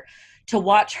together, to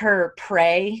watch her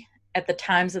pray at the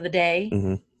times of the day.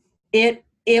 Mm-hmm.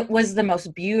 It was the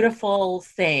most beautiful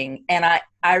thing. And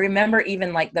I remember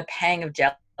even like the pang of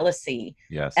jealousy.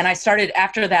 Yes. And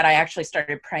after that, I actually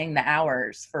started praying the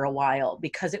hours for a while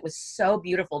because it was so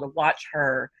beautiful to watch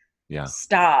her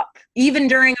stop, even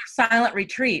during our silent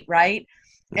retreat, right?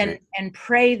 And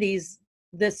pray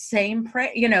the same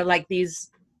prayer, like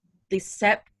these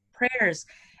set prayers.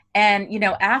 And,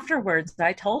 afterwards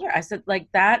I told her, I said, like,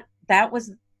 that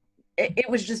was, it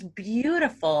was just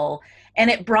beautiful. And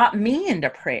it brought me into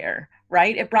prayer,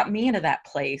 right? It brought me into that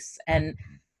place. And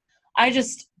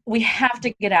we have to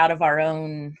get out of our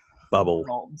own bubble.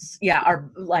 Worlds. Yeah.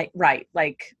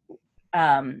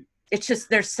 It's just,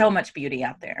 there's so much beauty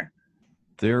out there.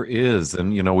 There is.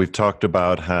 And, we've talked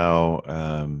about how,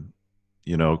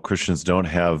 Christians don't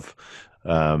have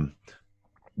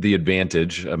the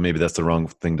advantage, maybe that's the wrong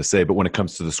thing to say, but when it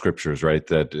comes to the scriptures, right,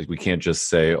 that we can't just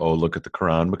say, oh, look at the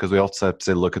Quran, because we also have to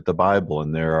say, look at the Bible,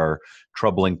 and there are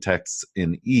troubling texts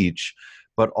in each.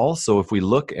 But also, if we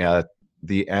look at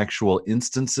the actual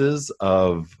instances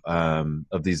of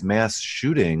these mass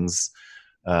shootings,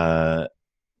 it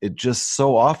just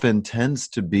so often tends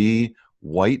to be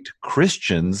white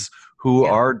Christians who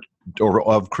are, or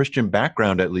of Christian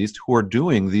background at least, who are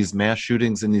doing these mass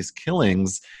shootings and these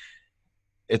killings.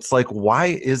 It's like,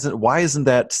 why isn't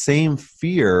that same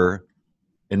fear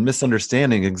and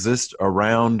misunderstanding exist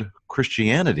around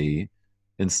Christianity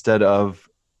instead of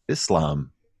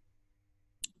Islam?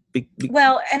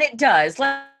 Well, and it does.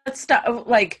 Let's stop.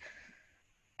 Like,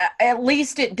 at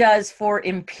least it does for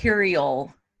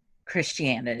imperial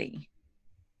Christianity.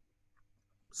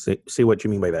 Say what you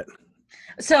mean by that.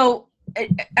 So,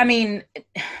 I mean,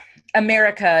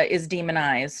 America is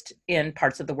demonized in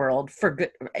parts of the world for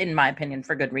good, in my opinion,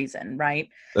 for good reason, right?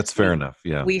 That's fair enough.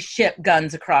 Yeah. We ship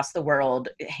guns across the world,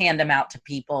 hand them out to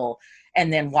people,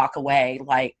 and then walk away,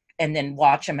 and then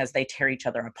watch them as they tear each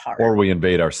other apart. Or we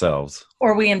invade ourselves.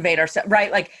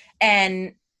 Right? Like,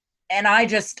 and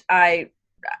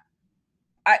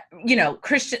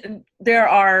Christian, there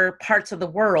are parts of the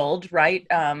world, right?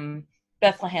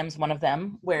 Bethlehem's one of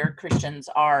them, where Christians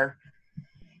are,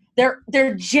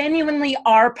 there genuinely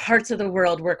are parts of the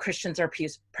world where Christians are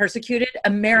persecuted.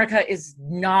 America is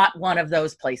not one of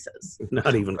those places.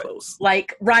 Not even close.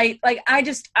 Like, right. Like,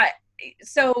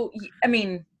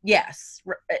 yes,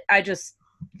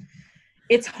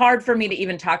 it's hard for me to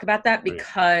even talk about that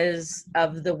because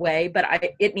of the way, but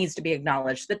it needs to be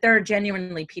acknowledged that there are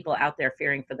genuinely people out there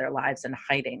fearing for their lives and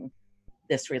hiding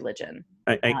this religion.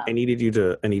 I needed you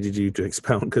to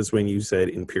expound, because when you said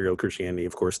imperial Christianity,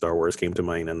 of course Star Wars came to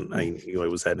mind, and I knew I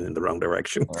was heading in the wrong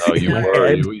direction. Oh, you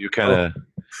were. You kind of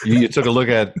You took a look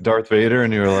at Darth Vader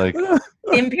and you were like,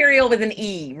 Imperial with an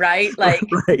E, right? Like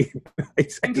right.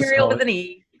 Imperial with an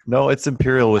E. no, it's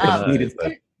Imperial with Um, an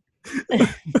I.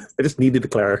 I just needed a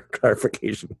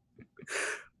clarification.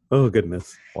 Oh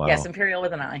goodness. Wow. Yes, Imperial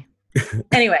with an I.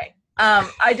 Anyway,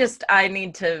 I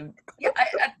need to.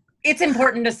 It's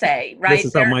important to say, right? This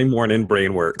is how my morning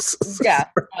brain works. Yeah.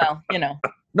 Well, you know.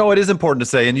 No, it is important to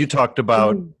say, and you talked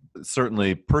about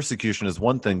certainly persecution is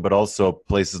one thing, but also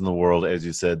places in the world, as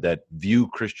you said, that view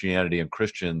Christianity and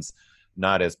Christians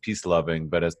not as peace loving,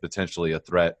 but as potentially a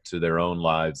threat to their own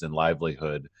lives and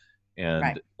livelihood. And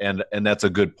Right. and that's a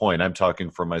good point. I'm talking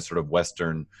from my sort of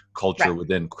Western culture Right.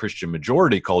 within Christian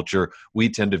majority culture. We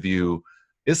tend to view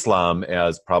Islam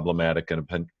as problematic and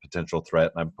a potential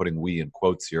threat. And I'm putting "we" in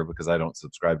quotes here because I don't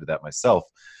subscribe to that myself,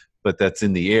 but that's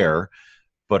in the air.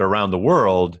 But around the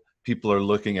world, people are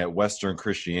looking at Western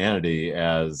Christianity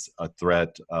as a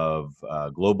threat of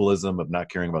globalism, of not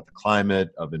caring about the climate,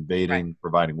 of invading, Right.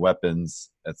 providing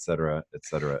weapons, et cetera, et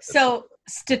cetera. Et cetera. So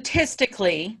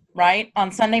statistically, right,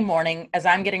 on Sunday morning, as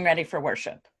I'm getting ready for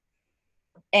worship,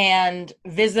 and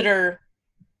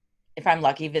if I'm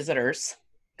lucky, visitors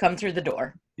come through the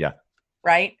door. Yeah.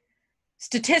 Right?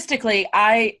 Statistically,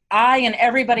 I and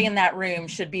everybody in that room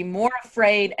should be more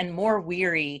afraid and more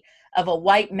weary of a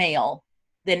white male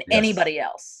than Yes. anybody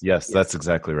else. Yes, that's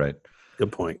exactly right.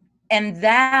 Good point. And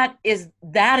that is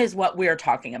what we're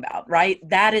talking about, right?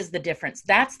 That is the difference.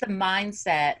 That's the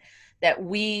mindset that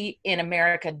we in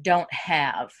America don't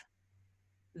have.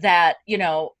 That, you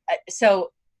know,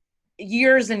 so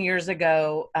years and years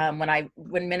ago,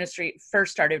 when ministry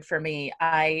first started for me,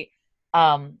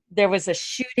 there was a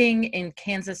shooting in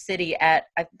Kansas City at,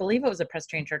 I believe it was a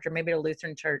Presbyterian church or maybe a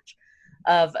Lutheran church,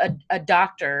 of a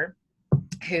doctor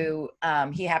who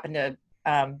he happened to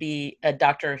be a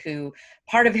doctor who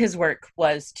part of his work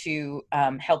was to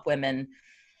help women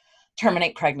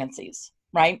terminate pregnancies,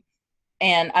 right?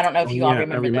 And I don't know if you all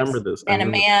remember this. And a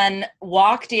man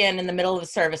walked in the middle of the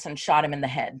service and shot him in the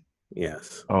head.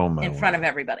 Yes. Oh my! In front of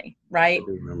everybody, right? I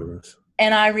do remember this.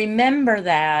 And I remember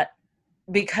that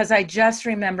because I just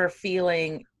remember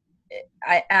feeling,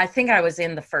 I think I was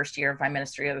in the first year of my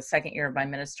ministry or the second year of my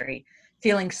ministry,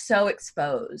 feeling so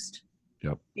exposed.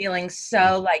 Yep. Feeling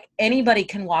so like anybody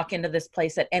can walk into this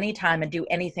place at any time and do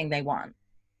anything they want.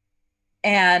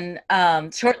 And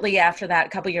shortly after that, a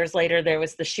couple years later, there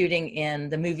was the shooting in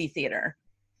the movie theater,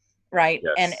 right?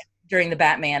 Yes. And during the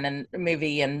Batman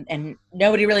movie, and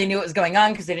nobody really knew what was going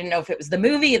on because they didn't know if it was the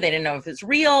movie, they didn't know if it was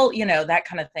real, you know, that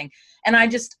kind of thing. And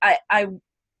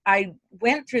I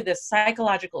went through this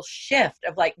psychological shift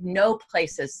of like, no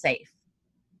place is safe,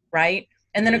 right?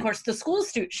 And then of course the school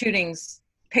shootings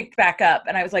picked back up,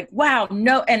 and I was like, wow,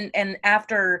 no. And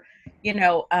after, you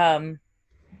know,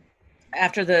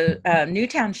 after the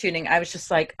Newtown shooting, I was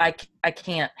just like, I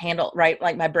can't handle, right?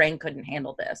 Like my brain couldn't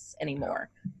handle this anymore.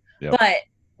 Yep. But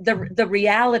the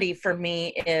reality for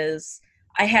me is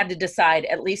I had to decide,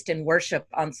 at least in worship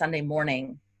on Sunday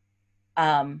morning.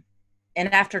 And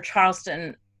after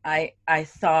Charleston, I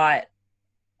thought,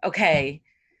 okay,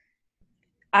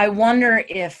 I wonder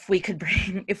if we could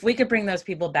bring those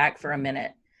people back for a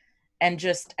minute and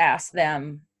just ask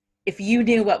them, if you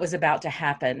knew what was about to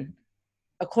happen,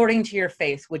 according to your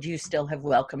faith, would you still have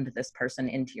welcomed this person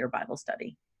into your Bible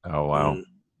study? Oh, wow.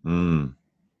 Mm.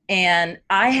 And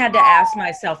I had to ask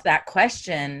myself that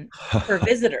question for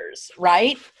visitors,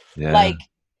 right? Yeah. Like,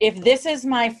 if this is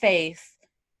my faith,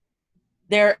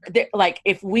 like,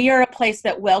 if we are a place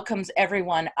that welcomes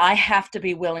everyone, I have to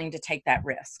be willing to take that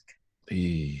risk.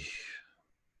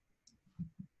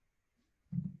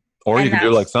 Or you can do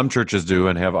like some churches do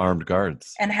and have armed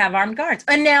guards. And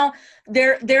now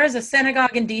there is a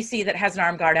synagogue in DC that has an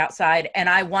armed guard outside, and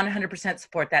I 100%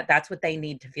 support that. That's what they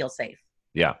need to feel safe.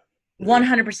 Yeah.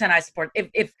 100% I support.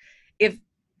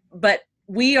 But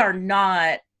we are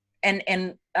not,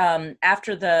 and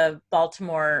after the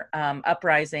Baltimore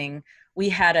uprising, we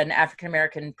had an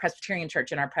African-American Presbyterian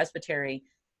church in our presbytery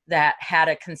that had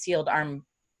a concealed armed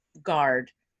guard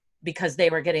because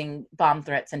they were getting bomb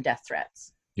threats and death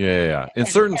threats. Yeah. In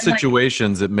certain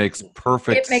situations, it makes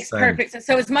perfect sense. It makes perfect sense.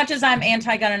 So as much as I'm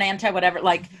anti-gun and anti-whatever,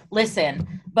 like,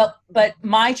 listen, but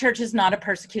my church is not a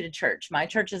persecuted church. My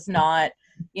church is not,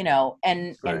 you know,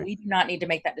 and we do not need to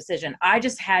make that decision. I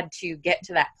just had to get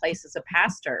to that place as a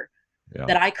pastor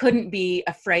that I couldn't be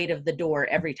afraid of the door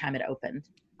every time it opened.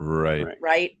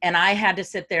 Right. And I had to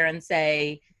sit there and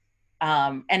say,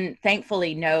 and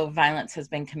thankfully no violence has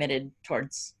been committed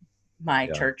towards my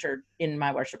church or in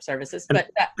my worship services, and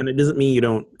it doesn't mean you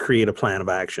don't create a plan of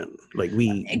action. Like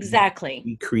we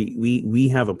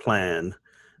have a plan,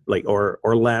 like our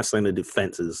last line of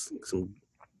defense is some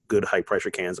good high pressure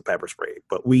cans of pepper spray,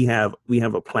 but we have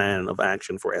a plan of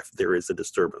action for if there is a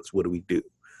disturbance. What do we do?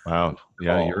 Wow.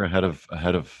 Yeah, you're ahead of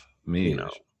me. You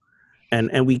know,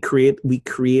 and we create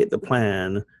the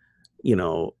plan, you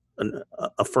know,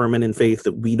 affirming in faith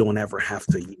that we don't ever have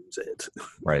to use it.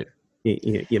 Right.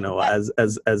 You know, as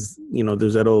you know,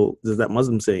 there's that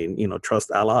Muslim saying, you know,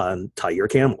 trust Allah and tie your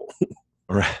camel.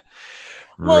 Right.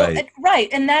 Well, right.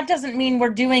 And that doesn't mean we're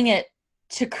doing it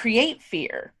to create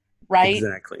fear, right?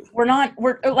 Exactly. We're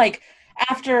like,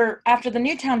 after the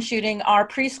Newtown shooting, our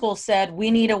preschool said,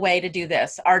 we need a way to do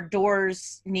this. Our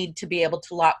doors need to be able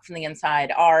to lock from the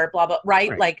inside, our blah, blah,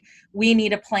 right? Like, we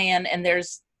need a plan, and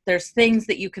there's things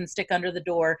that you can stick under the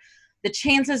door. The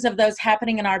chances of those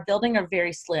happening in our building are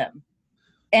very slim.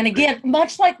 And again,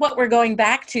 much like what we're going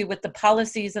back to with the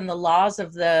policies and the laws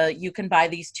of you can buy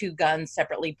these two guns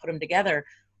separately, put them together.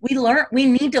 We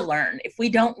need to learn. If we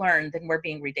don't learn, then we're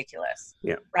being ridiculous.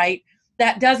 Yeah. Right.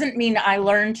 That doesn't mean I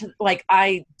learn to, like,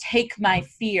 I take my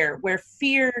fear. Where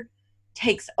fear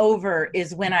takes over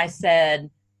is when I said,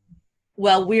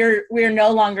 well, we're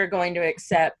no longer going to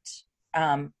accept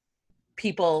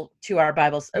people to our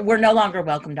Bibles. We're no longer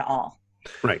welcome to all.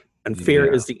 Right. And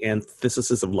fear is the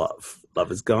antithesis of love.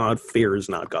 Love is God. Fear is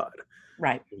not God.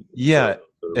 Right. Yeah.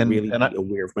 So and really be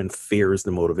aware of when fear is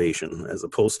the motivation, as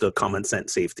opposed to common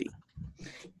sense safety.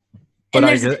 But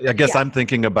I guess I'm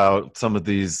thinking about some of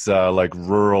these like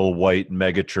rural white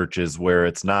mega churches where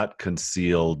it's not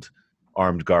concealed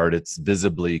armed guard. It's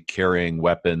visibly carrying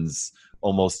weapons,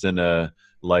 almost in a,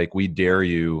 like, we dare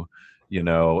you, you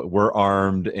know, we're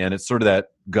armed. And it's sort of that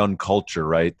gun culture,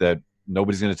 right? That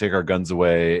nobody's going to take our guns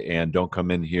away, and don't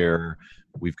come in here.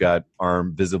 We've got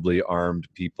visibly armed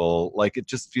people. Like, it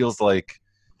just feels like,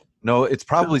 no, it's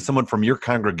probably someone from your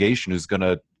congregation who's going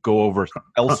to go over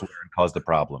elsewhere and cause the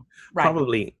problem. Right.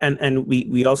 Probably. And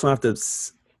we also have to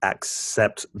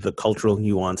accept the cultural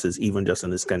nuances, even just in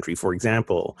this country. For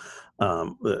example,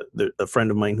 a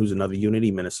friend of mine who's another Unity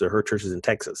minister, her church is in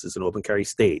Texas. It's an open carry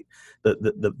state.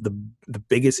 The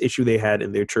biggest issue they had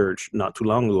in their church not too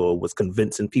long ago was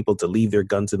convincing people to leave their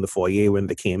guns in the foyer when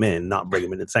they came in, not bring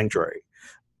them in the sanctuary.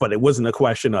 But it wasn't a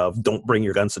question of don't bring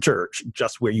your guns to church,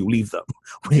 just where you leave them.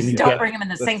 Don't bring them in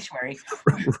the sanctuary.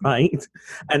 Right.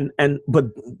 But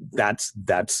that's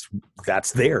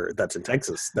there. That's in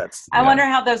Texas. I wonder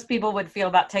how those people would feel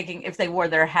about if they wore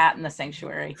their hat in the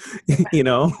sanctuary. You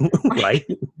know, right?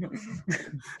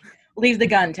 Leave the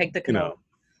gun, take the canoe. You know,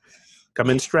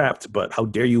 come in strapped, but how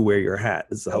dare you wear your hat?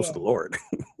 It's the house of the Lord.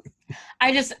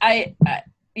 I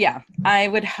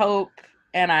would hope,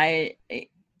 and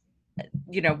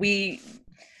we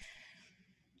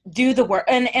do the work.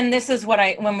 And this is what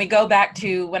when we go back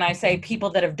to, when I say people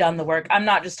that have done the work, I'm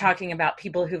not just talking about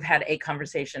people who've had a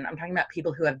conversation. I'm talking about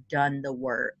people who have done the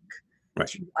work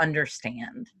to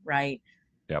understand, right?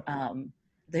 Yep.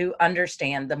 Who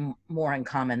understand the more in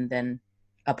common than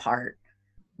apart.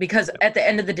 Because at the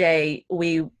end of the day,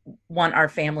 we want our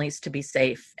families to be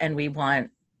safe, and we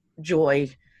want joy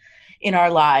in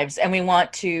our lives, and we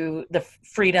want the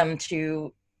freedom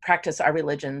to practice our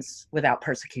religions without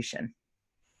persecution.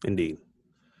 Indeed.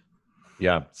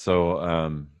 Yeah.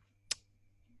 So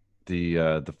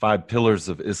the 5 pillars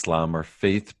of Islam are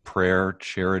faith, prayer,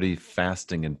 charity,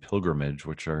 fasting, and pilgrimage,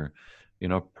 which are,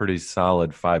 pretty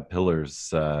solid 5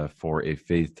 pillars for a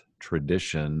faith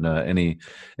tradition. Any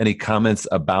comments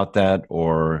about that,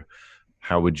 or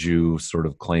how would you sort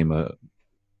of claim a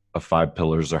 5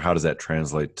 pillars, or how does that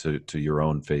translate to your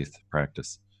own faith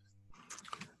practice?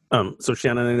 So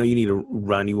Shannon, I know you need to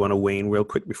run. You want to weigh in real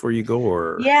quick before you go,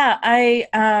 or? Yeah, I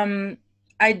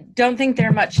don't think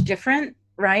they're much different,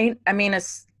 right? I mean,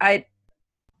 I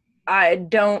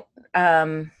don't.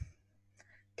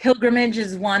 Pilgrimage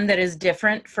is one that is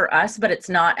different for us, but it's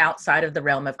not outside of the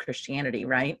realm of Christianity,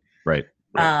 right? Right.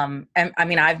 And I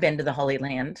mean, I've been to the Holy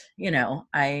Land,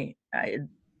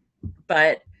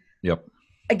 but yep.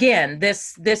 Again,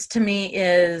 this to me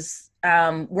is.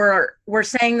 We're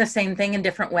saying the same thing in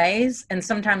different ways, and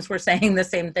sometimes we're saying the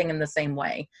same thing in the same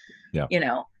way. Yeah.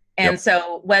 And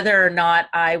so whether or not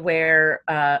I wear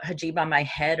hijab on my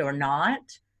head or not,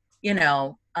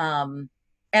 and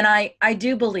I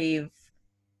do believe,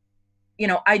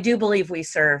 we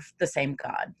serve the same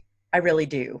God. I really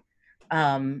do.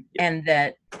 And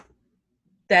that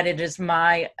it is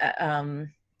my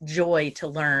joy to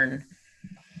learn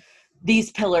these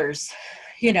pillars,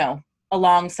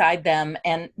 alongside them,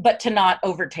 but to not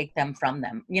overtake them from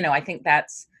them. I think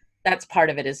that's part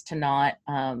of it, is to not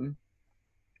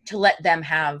to let them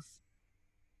have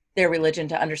their religion,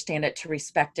 to understand it, to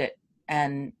respect it,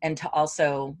 and to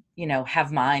also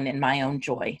have mine and my own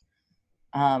joy.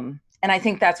 And I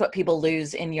think that's what people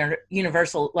lose in your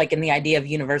universal, like in the idea of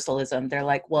universalism. They're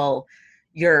like, well,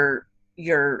 you're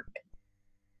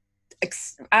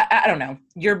I don't know,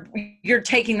 you're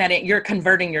taking that in, you're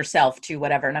converting yourself to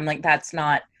whatever. And I'm like, that's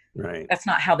not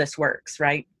how this works.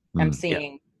 Right. I'm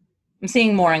seeing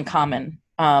more in common.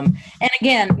 And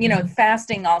again,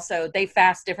 fasting also, they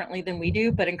fast differently than we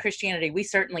do, but in Christianity, we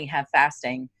certainly have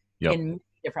fasting in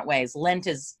different ways. Lent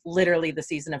is literally the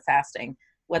season of fasting,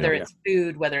 whether it's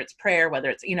food, whether it's prayer,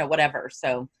 whether it's, whatever.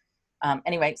 So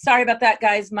anyway, sorry about that,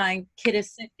 guys. My kid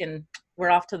is sick and we're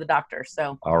off to the doctor.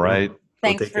 So all right.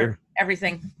 Thanks for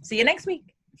everything. See you next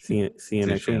week. See you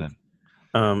next week.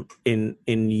 In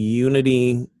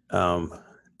unity,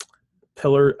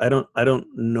 pillar. I don't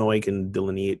know. I can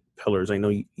delineate pillars. I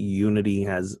know unity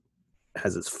has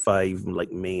its 5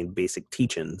 like main basic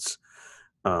teachings,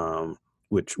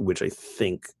 which I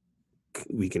think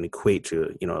we can equate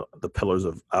to the pillars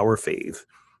of our faith.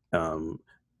 And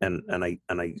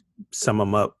I sum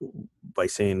them up by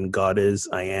saying God is,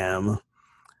 I am,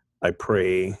 I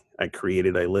pray, I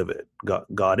created, I live it.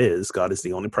 God is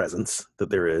the only presence that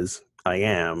there is. I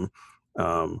am.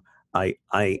 I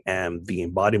am the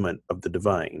embodiment of the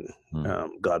divine.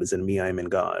 God is in me. I am in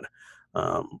God.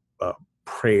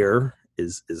 Prayer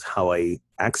is how I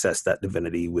access that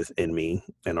divinity within me,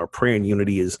 and our prayer in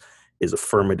unity is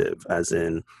affirmative, as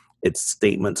in it's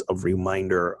statements of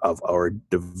reminder of our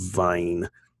divine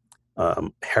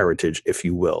heritage, if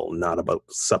you will, not about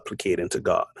supplicating to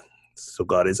God. So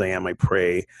God is, I am, I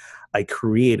pray, I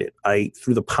create it.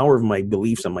 Through the power of my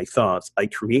beliefs and my thoughts, I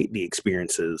create the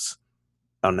experiences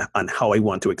on how I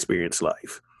want to experience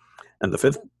life. And the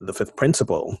fifth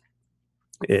principle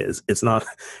is it's not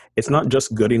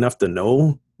just good enough to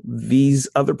know these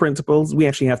other principles. We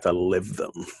actually have to live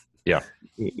them. Yeah.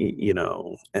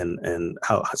 And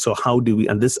how do we,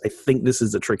 and this, I think this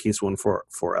is the trickiest one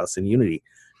for us in unity.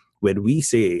 When we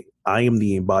say, I am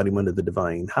the embodiment of the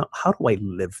divine, how do I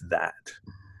live that?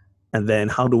 And then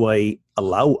how do I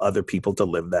allow other people to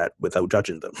live that without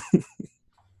judging them?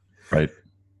 Right.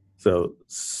 So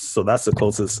that's the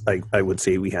closest I would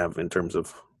say we have in terms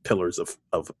of pillars of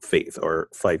faith, or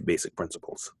 5 basic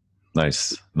principles.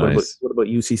 Nice. What about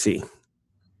UCC?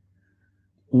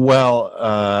 Well,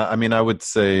 I would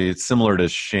say similar to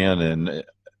Shannon,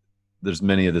 there's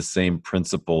many of the same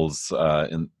principles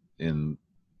in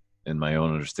my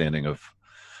own understanding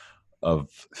of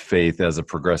faith as a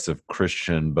progressive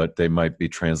Christian, but they might be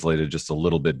translated just a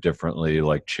little bit differently.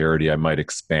 Like charity, I might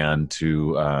expand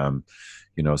to,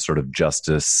 sort of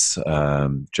justice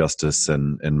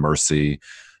and mercy,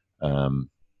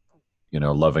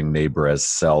 loving neighbor as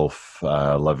self,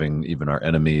 loving even our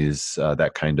enemies,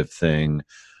 that kind of thing.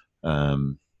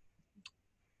 And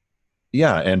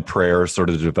prayer, sort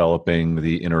of developing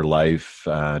the inner life,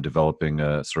 developing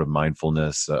a sort of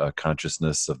mindfulness, a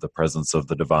consciousness of the presence of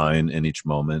the divine in each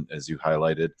moment, as you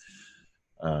highlighted,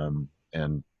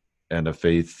 and a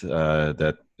faith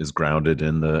that is grounded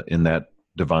in that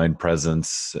divine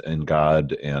presence in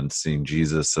God, and seeing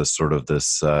Jesus as sort of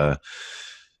this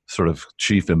sort of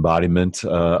chief embodiment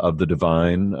of the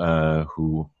divine,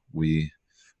 who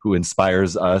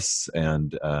inspires us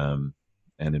and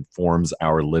informs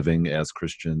our living as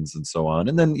Christians, and so on.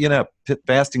 And then,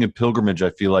 fasting and pilgrimage, I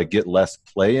feel like get less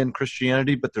play in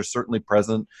Christianity, but they're certainly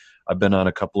present. I've been on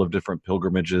a couple of different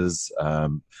pilgrimages,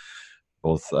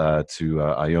 both to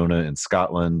Iona in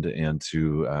Scotland and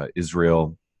to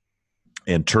Israel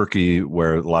and Turkey,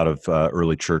 where a lot of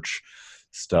early church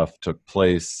stuff took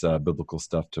place, biblical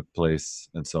stuff took place,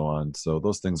 and so on. So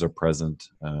those things are present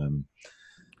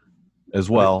as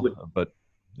well. But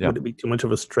yeah. Would it be too much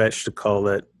of a stretch to call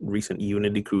that recent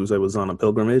Unity cruise I was on a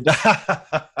pilgrimage?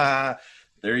 There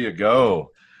you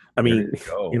go. I mean,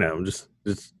 I'm just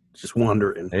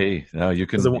wondering. Hey, now you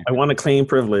can. I want to claim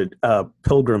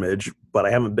pilgrimage, but I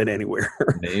haven't been anywhere.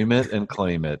 Name it and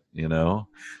claim it.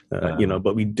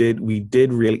 But we did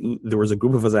really. There was a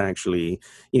group of us actually.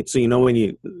 So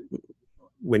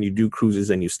when you do cruises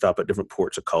and you stop at different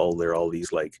ports of call, there are all these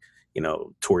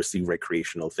touristy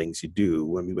recreational things you do.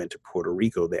 When we went to Puerto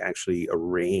Rico, they actually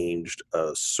arranged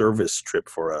a service trip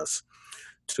for us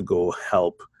to go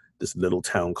help this little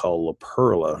town called La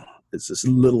Perla. It's this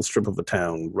little strip of a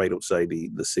town right outside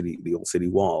the city, the old city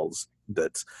walls,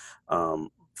 that's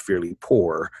fairly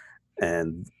poor,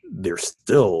 and they're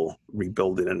still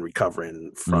rebuilding and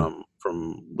recovering from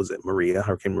was it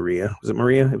Hurricane Maria? Was it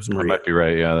Maria? It was Maria. That might be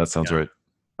right. Yeah, that sounds right.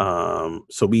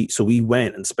 So we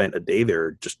went and spent a day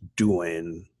there just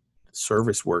doing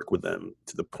service work with them,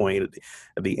 to the point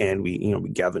at the end we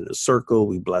gathered in a circle.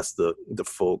 We blessed the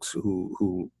folks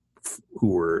who who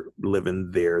were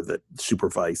living there that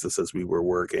supervised us as we were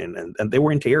working, and they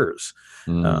were in tears.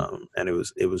 And it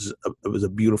was a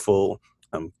beautiful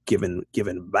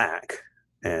giving back,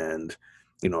 and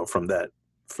from that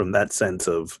sense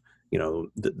of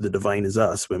the divine is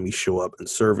us. When we show up and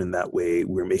serve in that way,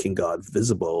 we're making God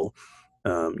visible.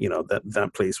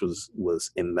 That place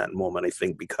was in that moment, I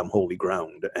think, become holy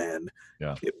ground, and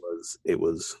it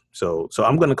was so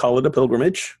I'm going to call it a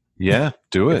pilgrimage. Yeah,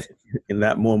 do it in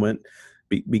that moment,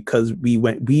 because we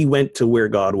went to where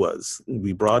God was.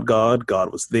 We brought God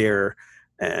was there,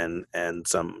 and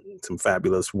some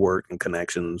fabulous work and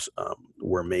connections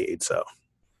were made. So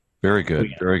very good.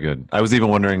 Very good. I was even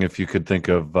wondering if you could think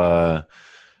of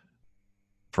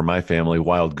for my family,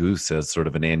 Wild Goose as sort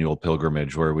of an annual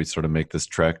pilgrimage where we sort of make this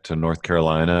trek to North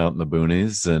Carolina out in the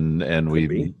boonies, and we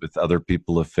meet with other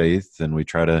people of faith, and we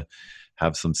try to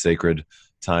have some sacred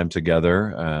time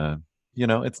together.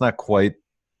 It's not quite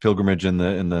pilgrimage in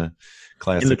the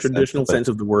classic, in the traditional sense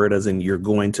of the word, as in you're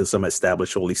going to some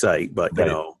established holy site, but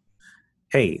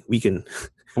hey, we can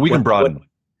broaden.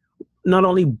 Not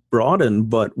only broaden,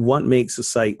 but what makes a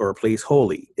site or a place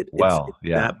holy? It's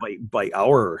that by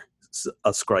our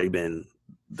ascribing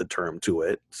the term to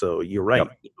it. So you're right.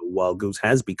 Wild Goose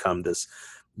has become this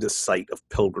site of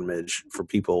pilgrimage for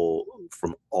people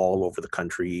from all over the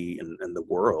country and the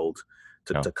world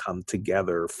to come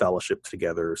together, fellowship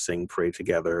together, sing, pray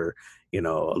together. A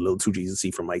little too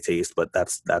Jesus-y for my taste, but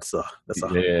that's a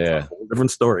whole different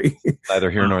story.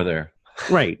 Neither here nor there.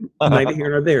 Right. Neither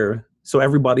here nor there. So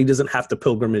everybody doesn't have to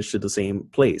pilgrimage to the same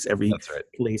place. Every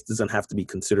place doesn't have to be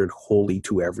considered holy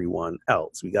to everyone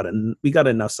else. We got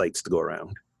enough sites to go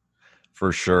around.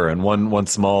 For sure. And one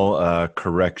small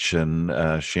correction,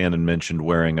 Shannon mentioned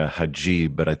wearing a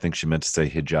hijab, but I think she meant to say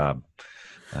hijab.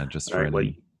 Just for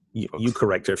you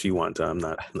correct her if you want to. I'm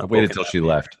not I waited till she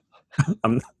left.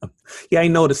 I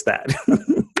noticed that.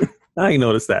 I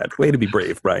noticed that. Way to be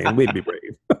brave, Brian. Way to be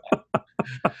brave.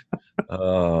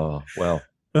 Oh, well.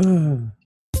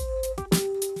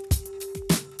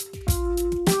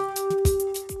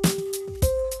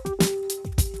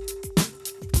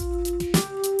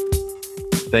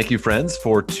 Thank you, friends,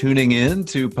 for tuning in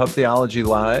to Pub Theology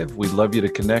Live. We'd love you to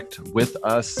connect with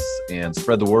us and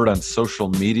spread the word on social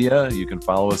media. You can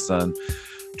follow us on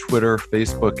Twitter,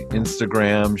 Facebook,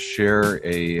 Instagram. Share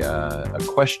a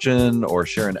question or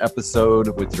share an episode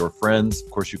with your friends.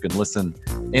 Of course, you can listen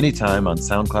anytime on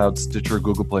SoundCloud, Stitcher,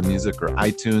 Google Play Music, or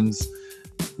iTunes.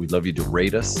 We'd love you to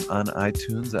rate us on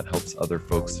iTunes. That helps other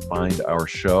folks find our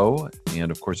show. And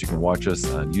of course, you can watch us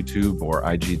on YouTube or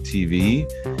IGTV.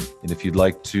 And if you'd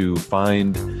like to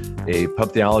find a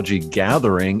Pub Theology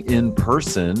gathering in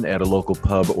person at a local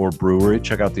pub or brewery,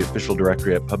 check out the official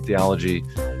directory at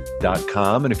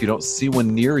pubtheology.com. And if you don't see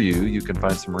one near you, you can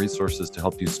find some resources to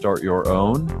help you start your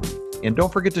own. And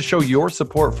don't forget to show your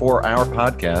support for our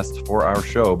podcast, for our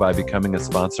show, by becoming a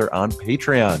sponsor on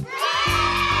Patreon.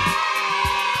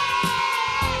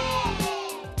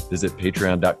 Visit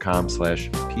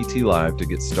patreon.com/PTLive to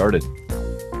get started.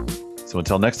 So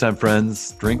until next time,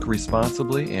 friends, drink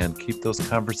responsibly and keep those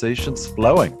conversations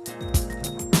flowing.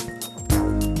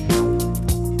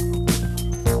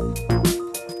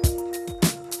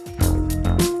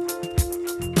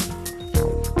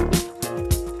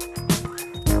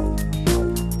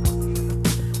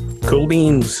 Cool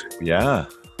beans. Yeah.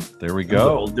 There we There's a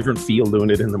go. whole different feel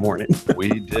doing it in the morning.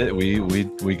 We did.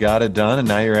 We got it done, and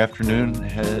now your afternoon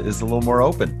is a little more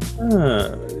open.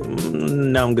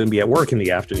 Now I'm going to be at work in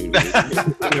the afternoon.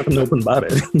 Nothing open about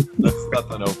it. There's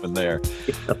nothing open there.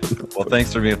 Well,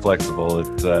 thanks for being flexible.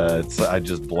 I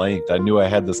just blanked. I knew I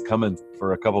had this coming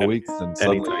for a couple of weeks, and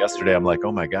suddenly yesterday I'm like,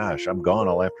 oh my gosh, I'm gone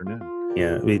all afternoon.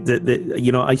 Yeah,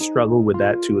 I struggle with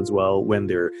that too as well, when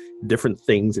there are different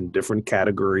things in different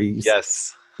categories.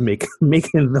 Yes.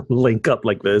 Making them link up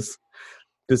like this.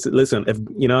 Just listen, if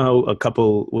you know how a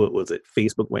couple, what was it,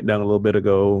 Facebook went down a little bit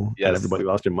ago, and everybody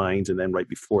lost their minds, and then right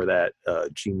before that,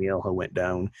 Gmail went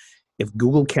down. If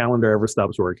Google Calendar ever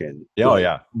stops working,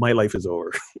 my life is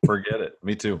over. Forget it.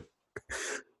 Me too.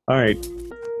 All right,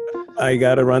 I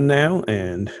gotta run now,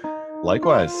 and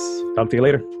likewise. Talk to you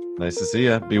later. Nice to see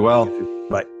you. Be well.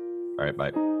 Bye. All right,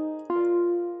 bye.